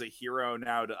about what is a hero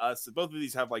now to us. Both of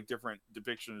these have like different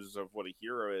depictions of what a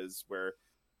hero is, where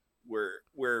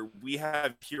we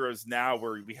have heroes now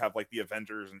where we have like the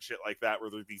Avengers and shit like that, where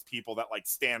there's these people that like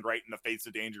stand right in the face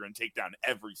of danger and take down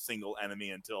every single enemy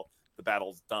until the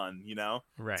battle's done, you know?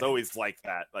 Right. It's always like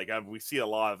that. Like we see a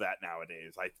lot of that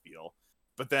nowadays, I feel.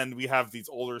 But then we have these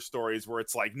older stories where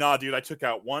it's like, nah, dude, I took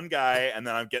out one guy and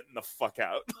then I'm getting the fuck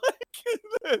out.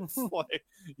 It's like,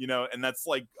 you know, and that's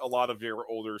like a lot of your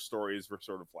older stories were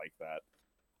sort of like that,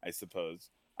 I suppose.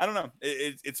 I don't know.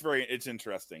 It's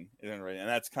interesting, and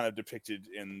that's kind of depicted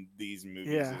in these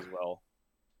movies as well.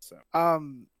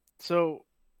 So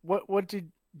what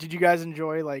did you guys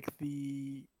enjoy, like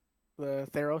the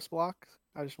Theros block?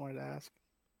 I just wanted to ask.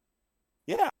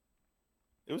 Yeah,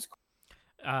 it was cool.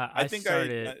 I think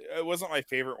started... it wasn't my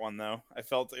favorite one though. I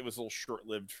felt it was a little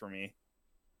short-lived for me.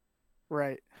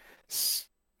 Right.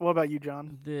 What about you,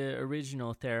 John? The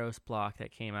original Theros block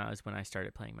that came out is when I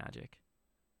started playing Magic.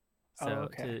 So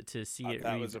to see it,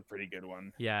 that was a pretty good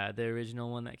one. Yeah, the original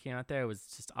one that came out there was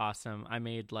just awesome. I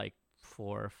made like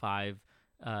 4 or 5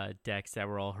 decks that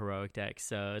were all heroic decks,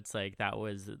 so it's like that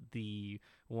was the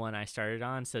one I started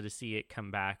on. So to see it come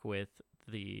back with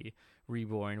the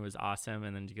Reborn was awesome,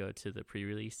 and then to go to the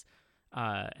pre-release,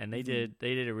 and they did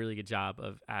a really good job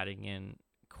of adding in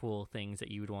cool things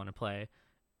that you would want to play.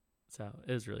 So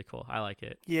it was really cool. I like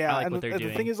it. Yeah, I like and what they're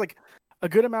doing. The thing is, like, a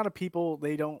good amount of people,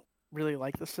 they don't really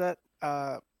like the set.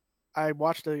 I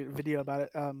watched a video about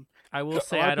it. I will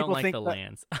say I don't like the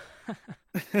lands.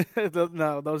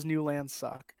 No, those new lands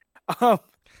suck. I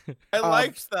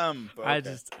liked them.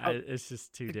 Okay. It's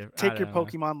just too different. Take your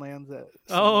Pokemon lands. Yeah,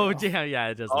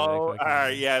 it does. Oh,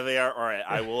 yeah, they are. All right,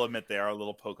 I will admit they are a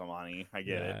little Pokemon-y. I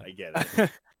get it.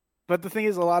 But the thing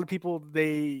is, a lot of people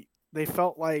they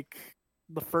felt like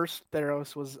the first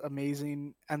Theros was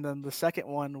amazing, and then the second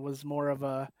one was more of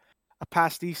a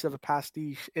pastiche of a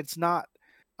pastiche. It's not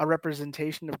a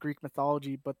representation of Greek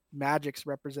mythology, but Magic's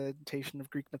representation of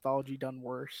Greek mythology done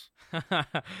worse.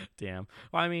 Damn.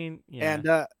 Well, I mean, yeah.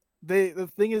 And the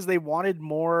thing is, they wanted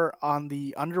more on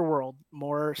the underworld,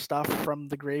 more stuff from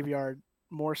the graveyard,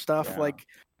 more stuff like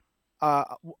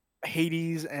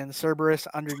Hades and Cerberus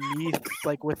underneath,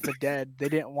 like with the dead. They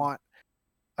didn't want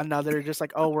another just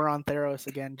like, oh, we're on Theros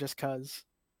again just cuz.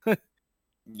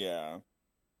 Yeah.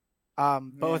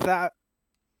 But with that,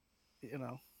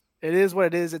 it is what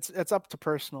it is. It's up to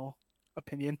personal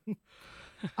opinion.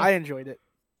 I enjoyed it.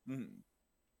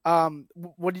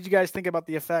 What did you guys think about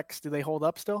the effects? Do they hold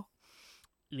up still?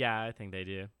 Yeah, I think they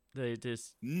do. They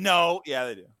just No, yeah,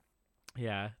 they do.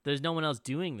 Yeah, there's no one else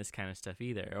doing this kind of stuff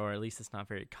either, or at least it's not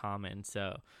very common.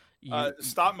 So,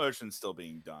 stop motion's still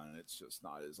being done. It's just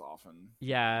not as often.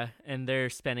 Yeah, and they're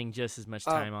spending just as much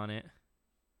time on it.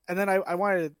 And then I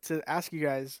wanted to ask you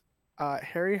guys,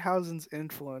 Harryhausen's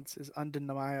influence is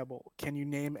undeniable. Can you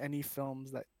name any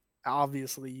films that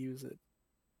obviously use it?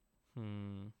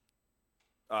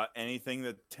 Anything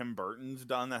that Tim Burton's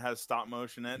done that has stop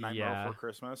motion in it, Nightmare Before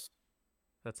Christmas.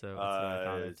 That's what I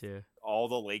thought of too. All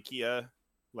the Lakia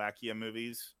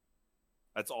movies.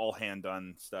 That's all hand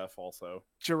done stuff also.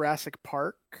 Jurassic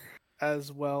Park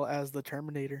as well as the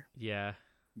Terminator. Yeah.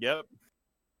 Yep.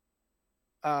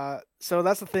 So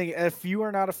that's the thing. If you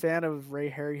are not a fan of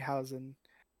Ray Harryhausen,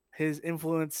 his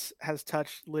influence has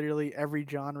touched literally every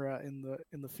genre in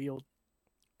the field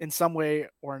in some way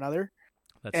or another.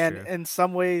 That's and true. In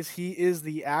some ways he is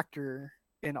the actor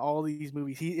in all these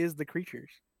movies. He is the creatures.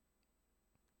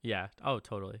 Yeah. Oh,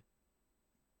 totally.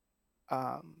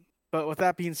 But with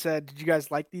that being said, did you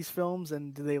guys like these films,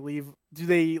 and do they leave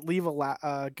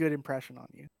a good impression on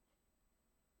you?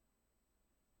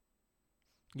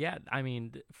 Yeah, I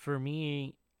mean, for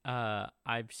me,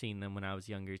 I've seen them when I was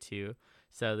younger too.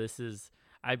 So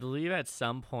I believe at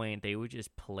some point they would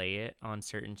just play it on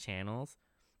certain channels.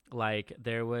 Like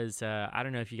there was, I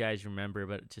don't know if you guys remember,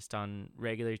 but just on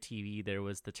regular TV, there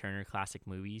was the Turner Classic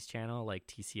Movies channel, like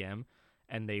TCM,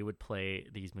 and they would play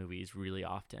these movies really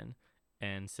often.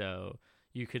 And so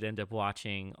you could end up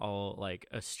watching all like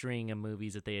a string of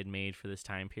movies that they had made for this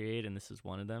time period, and this is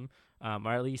one of them.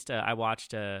 Or at least I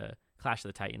watched Clash of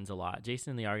the Titans a lot.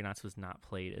 Jason and the Argonauts was not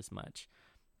played as much,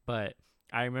 but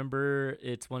I remember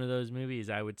it's one of those movies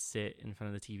I would sit in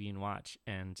front of the TV and watch,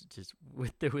 and just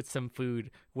with some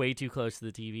food way too close to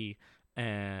the TV,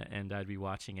 and I'd be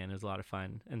watching it. And it was a lot of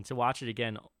fun, and to watch it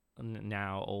again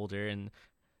now older and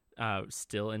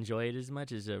still enjoy it as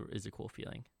much is a cool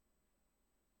feeling.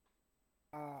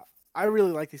 I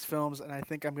really like these films, and I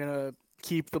think I'm gonna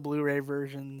keep the Blu-ray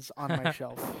versions on my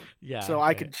shelf. Yeah, so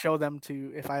I could show them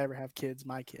to, if I ever have kids,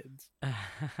 my kids.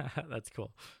 That's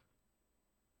cool.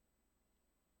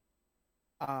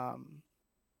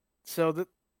 So the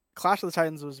Clash of the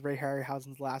Titans was Ray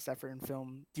Harryhausen's last effort in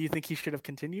film. Do you think he should have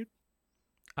continued,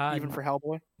 even for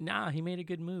Hellboy? Nah, he made a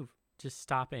good move. Just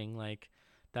stopping, like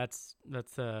that's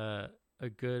a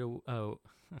good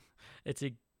it's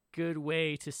a good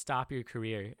way to stop your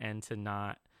career and to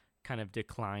not kind of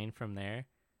decline from there.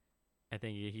 I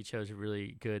think he chose a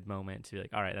really good moment to be like,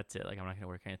 all right, that's it. Like I'm not going to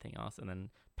work anything else, and then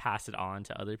pass it on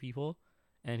to other people.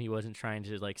 And he wasn't trying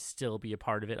to like still be a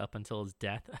part of it up until his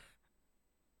death.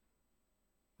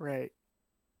 Right.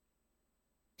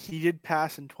 He did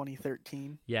pass in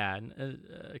 2013. Yeah,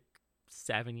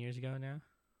 7 years ago now.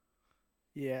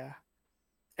 Yeah,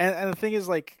 and the thing is,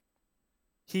 like,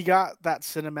 he got that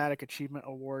Cinematic Achievement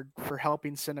Award for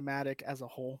helping cinematic as a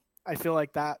whole. I feel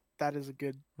like that is a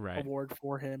good award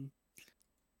for him.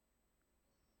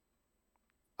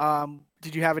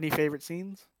 Did you have any favorite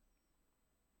scenes?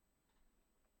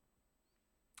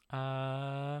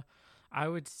 I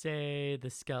would say the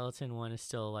skeleton one is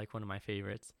still like one of my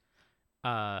favorites.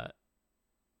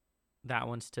 That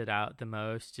one stood out the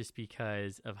most just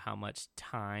because of how much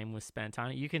time was spent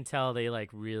on it. You can tell they like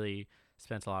really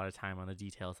spent a lot of time on the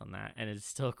details on that, and it's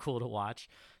still cool to watch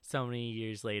so many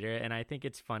years later. And I think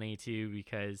it's funny too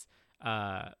because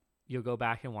you'll go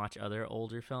back and watch other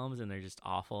older films and they're just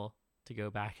awful to go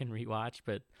back and rewatch,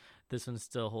 but this one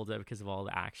still holds up because of all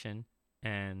the action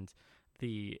and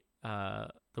the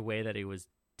way that it was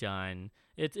done.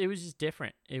 It was just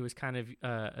different. It was kind of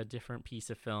a different piece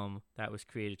of film that was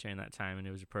created during that time, and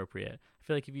it was appropriate. I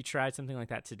feel like if you tried something like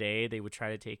that today, they would try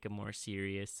to take a more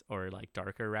serious or like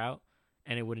darker route,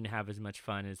 and it wouldn't have as much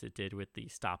fun as it did with the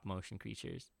stop motion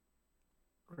creatures.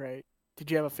 Right.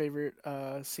 Did you have a favorite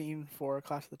scene for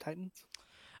Clash of the Titans?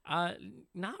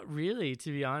 Not really,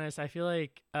 to be honest. I feel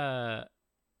like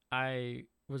I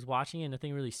was watching it and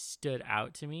nothing really stood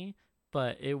out to me,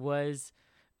 but it was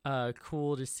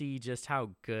cool to see just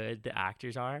how good the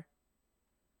actors are.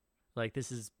 Like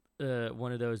this is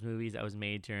one of those movies that was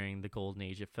made during the golden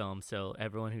age of film, so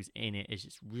everyone who's in it is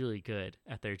just really good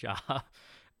at their job.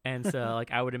 And so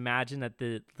like I would imagine that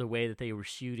the way that they were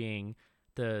shooting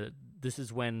this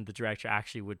is when the director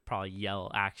actually would probably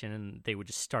yell action, and they would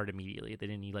just start immediately. They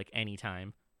didn't need like any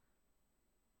time.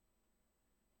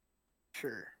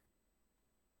 Sure.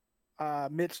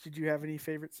 Mitch, did you have any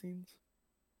favorite scenes?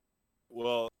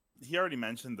 Well, he already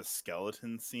mentioned the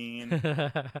skeleton scene.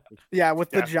 Yeah, with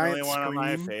the Definitely giant one of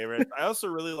my scream. favorites. I also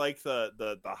really like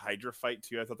the Hydra fight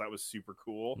too. I thought that was super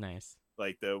cool. Nice.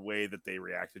 Like the way that they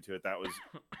reacted to it, that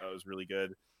was really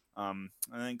good. And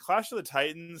then Clash of the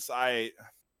Titans, I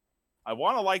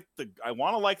want to like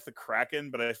the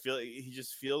Kraken, but I feel he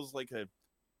just feels like a.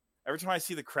 Every time I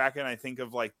see the Kraken, I think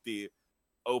of like the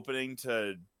opening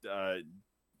to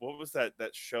what was that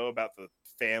show about the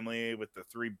family with the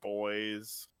three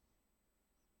boys?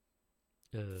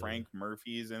 Frank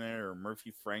Murphy's in it, or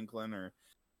Murphy Franklin, or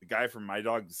the guy from My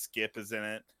Dog Skip is in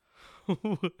it.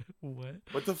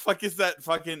 What the fuck is that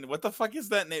fucking? What the fuck is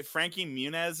that name? Frankie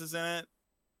Muniz is in it.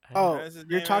 Oh,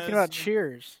 you're talking about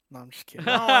Cheers. No, I'm just kidding.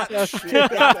 No,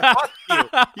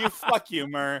 fuck you. Fuck you,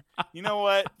 Mur. You know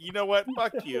what?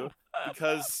 Fuck you.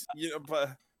 Because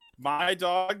but My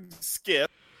Dog Skip.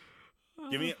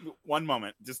 Give me 1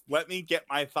 moment. Just let me get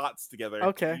my thoughts together.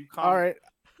 Okay. All right.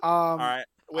 All right.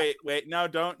 Wait. No,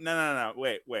 don't. No.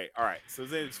 Wait. All right. So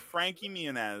his name is Frankie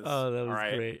Muniz. Oh, that was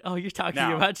right? Great. Oh, you're talking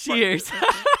about Cheers.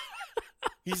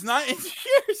 He's not in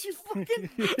Cheers. You fucking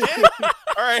dick.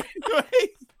 All right. Wait.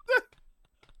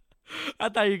 I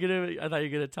thought you were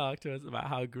gonna talk to us about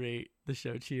how great the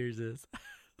show Cheers is.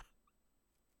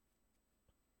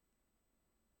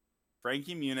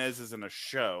 Frankie Muniz is in a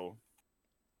show.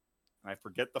 I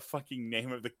forget the fucking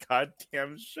name of the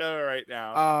goddamn show right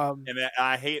now. And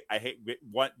I hate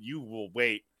what you will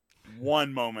wait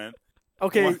 1 moment.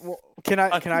 Okay, well, can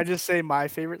I just say my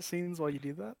favorite scenes while you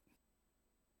do that?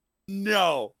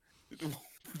 No.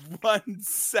 1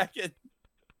 second.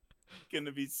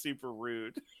 Gonna be super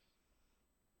rude.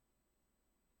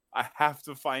 I have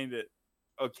to find it.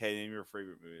 Okay, name your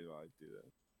favorite movie while I do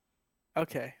that.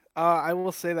 Okay. I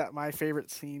will say that my favorite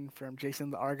scene from Jason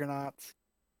and the Argonauts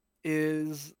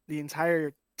is the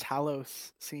entire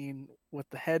Talos scene with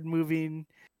the head moving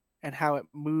and how it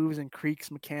moves and creaks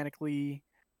mechanically,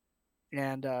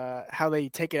 and how they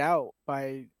take it out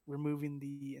by removing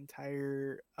the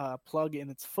entire plug in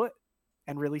its foot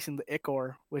and releasing the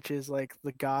ichor, which is like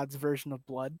the god's version of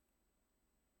blood.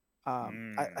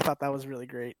 I thought that was really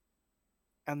great.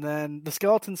 And then the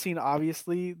skeleton scene,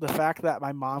 obviously, the fact that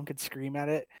my mom could scream at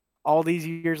it all these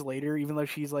years later, even though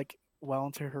she's like well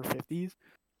into her 50s,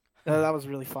 that was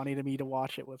really funny to me to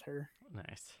watch it with her.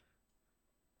 Nice.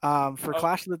 For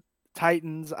Clash of the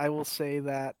Titans, I will say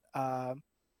that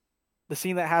the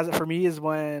scene that has it for me is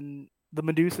when the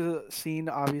Medusa scene,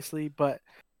 obviously, but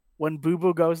when Boo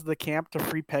Boo goes to the camp to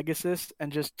free Pegasus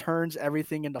and just turns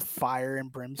everything into fire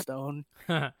and brimstone.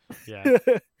 Yeah.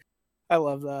 I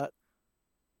love that.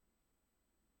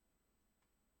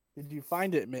 Did you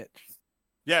find it, Mitch?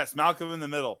 Yes, Malcolm in the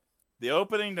Middle. The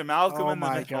opening to Malcolm in the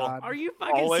Middle. God. Are you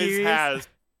fucking always serious? has.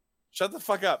 Shut the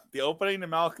fuck up. The opening to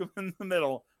Malcolm in the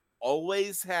Middle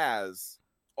always has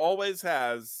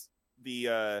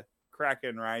the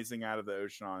Kraken rising out of the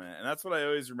ocean on it, and that's what I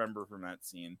always remember from that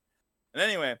scene. And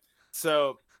anyway,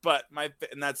 so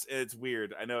it's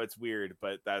weird. I know it's weird,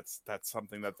 but that's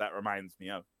something that reminds me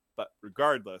of. But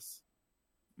regardless,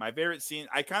 my favorite scene.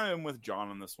 I kind of am with John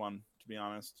on this one, to be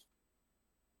honest,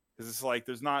 because it's like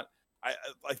there's not. I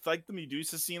like the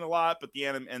Medusa scene a lot, but the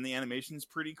animation's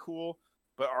pretty cool.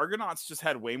 But Argonauts just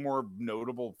had way more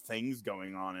notable things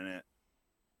going on in it.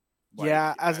 Like,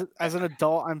 yeah, as an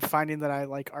adult, I'm finding that I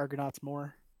like Argonauts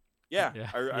more. Yeah.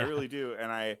 I really do,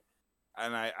 and I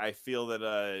feel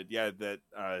that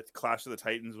Clash of the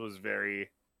Titans was it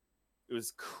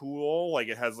was cool. Like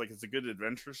it's a good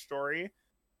adventure story,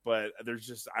 but there's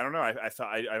just I don't know. I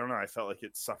felt like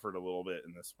it suffered a little bit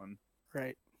in this one.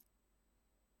 Right.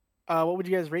 What would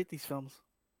you guys rate these films?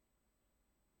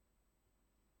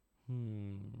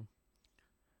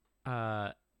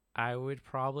 I would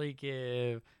probably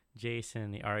give Jason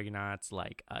and the Argonauts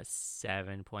like a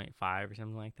 7.5 or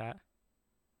something like that.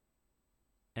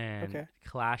 And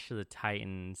Clash of the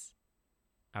Titans,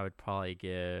 I would probably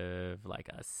give like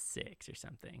a 6 or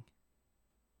something.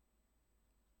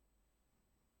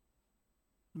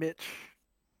 Mitch?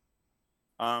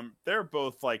 They're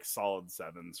both like solid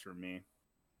 7s for me.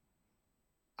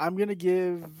 I'm gonna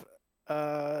give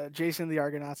Jason and the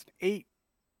Argonauts an 8,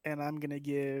 and I'm gonna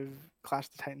give Clash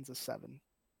of the Titans a 7.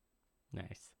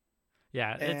 Nice.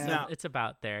 Yeah, it's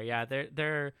about there. Yeah,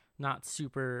 they're not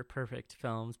super perfect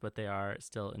films, but they are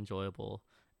still enjoyable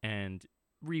and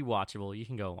rewatchable. You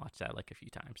can go and watch that like a few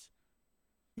times.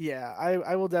 Yeah,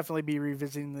 I will definitely be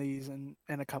revisiting these in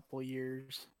a couple of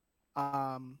years.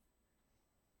 But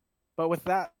with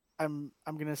that, I'm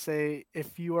gonna say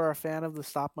if you are a fan of the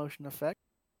stop motion effect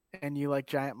and you like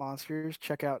giant monsters,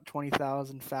 check out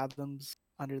 20,000 Fathoms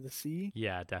Under the Sea.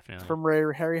 Yeah, It's definitely. from Ray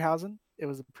Harryhausen. It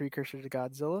was a precursor to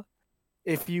Godzilla.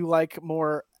 If you like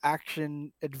more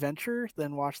action adventure,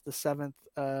 then watch the seventh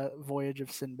Voyage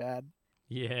of Sinbad.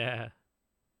 Yeah.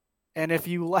 And if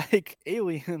you like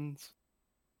aliens,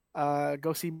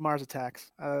 go see Mars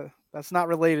Attacks. That's not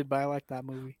related, but I like that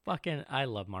movie. Fucking, I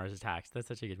love Mars Attacks. That's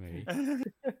such a good movie. I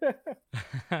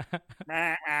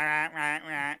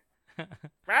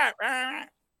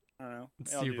don't know.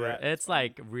 It's They all do super. that. It's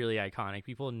like really iconic.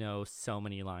 People know so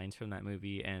many lines from that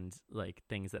movie and like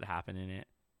things that happen in it.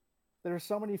 There are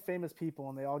so many famous people,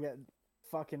 and they all get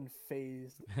fucking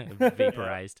phased.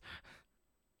 Vaporized.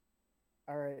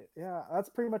 All right, yeah, that's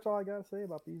pretty much all I gotta say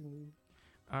about these movies.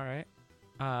 All right.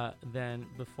 Then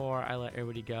before I let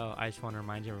everybody go, I just want to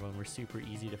remind everyone we're super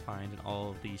easy to find in all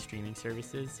of these streaming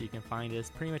services. So you can find us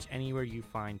pretty much anywhere you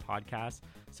find podcasts.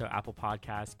 So Apple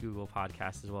Podcasts, Google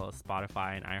Podcasts, as well as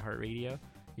Spotify and iHeartRadio.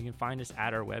 You can find us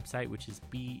at our website, which is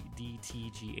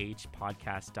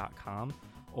bdtghpodcast.com.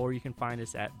 Or you can find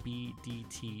us at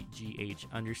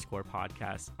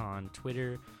bdtgh_podcast on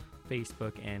Twitter,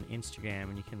 Facebook, and Instagram,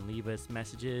 and you can leave us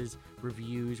messages,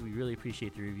 reviews. We really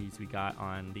appreciate the reviews we got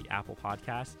on the Apple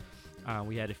Podcast.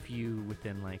 We had a few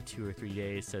within like 2 or 3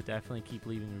 days, so definitely keep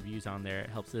leaving reviews on there. It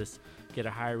helps us get a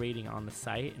higher rating on the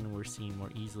site, and we're seen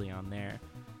more easily on there.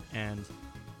 And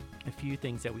a few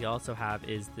things that we also have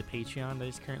is the Patreon that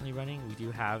is currently running. We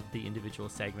do have the individual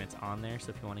segments on there,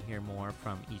 so if you want to hear more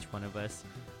from each one of us,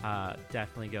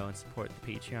 definitely go and support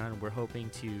the Patreon. We're hoping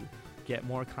to get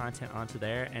more content onto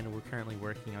there, and we're currently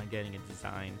working on getting a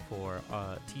design for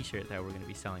a t-shirt that we're going to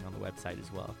be selling on the website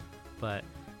as well. But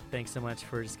thanks so much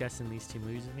for discussing these two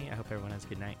movies with me. I hope everyone has a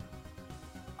good night.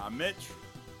 I'm Mitch.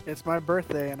 It's my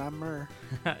birthday, and I'm Murr.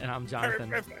 And I'm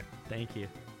Jonathan. Thank you.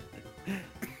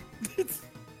 It's